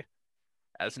VJ,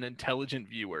 as an intelligent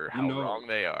viewer, how wrong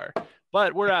they are.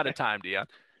 But we're out of time, Deon.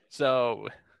 So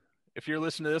if you're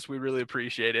listening to this, we really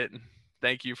appreciate it.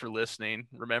 Thank you for listening.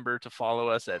 Remember to follow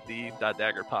us at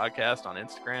the.Dagger podcast on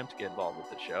Instagram to get involved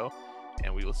with the show.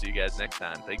 And we will see you guys next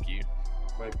time. Thank you.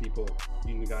 Right, people.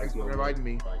 You guys know. Inviting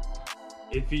me. Right.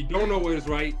 If you don't know what is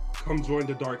right, come join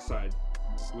the dark side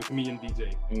with me and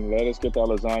DJ. And let us get that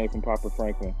lasagna from Papa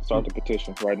Franklin. Start the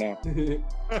petition right now.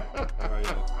 All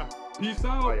right, peace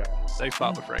out. Bye, y'all. Thanks,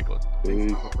 Papa Franklin.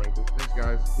 Thanks, Papa Franklin. Thanks,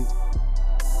 guys.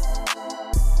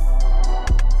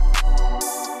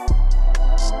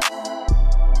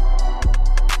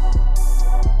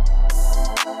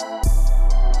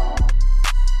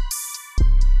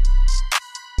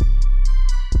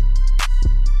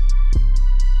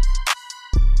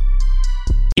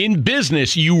 In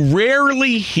business, you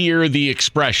rarely hear the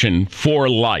expression "for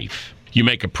life." You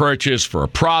make a purchase for a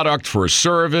product, for a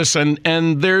service, and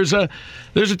there's a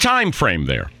time frame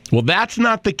there. Well, that's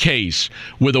not the case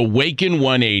with Awaken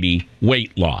 180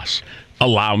 weight loss.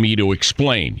 Allow me to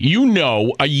explain. You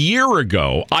know, a year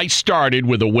ago, I started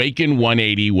with Awaken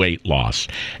 180 weight loss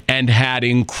and had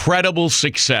incredible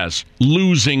success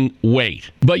losing weight.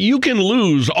 But you can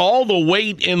lose all the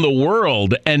weight in the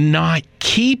world and not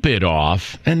keep it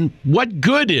off. And what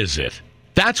good is it?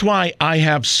 That's why I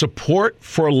have support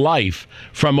for life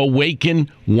from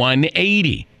Awaken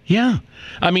 180. Yeah.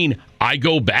 I mean, I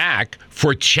go back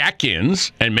for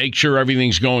check-ins and make sure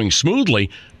everything's going smoothly.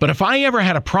 But if I ever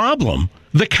had a problem,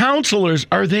 the counselors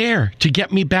are there to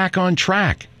get me back on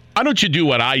track. Why don't you do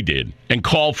what I did and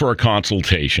call for a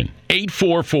consultation?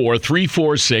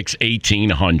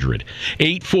 844-346-1800.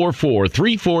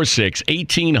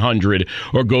 844-346-1800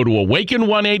 or go to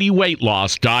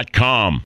awaken180weightloss.com.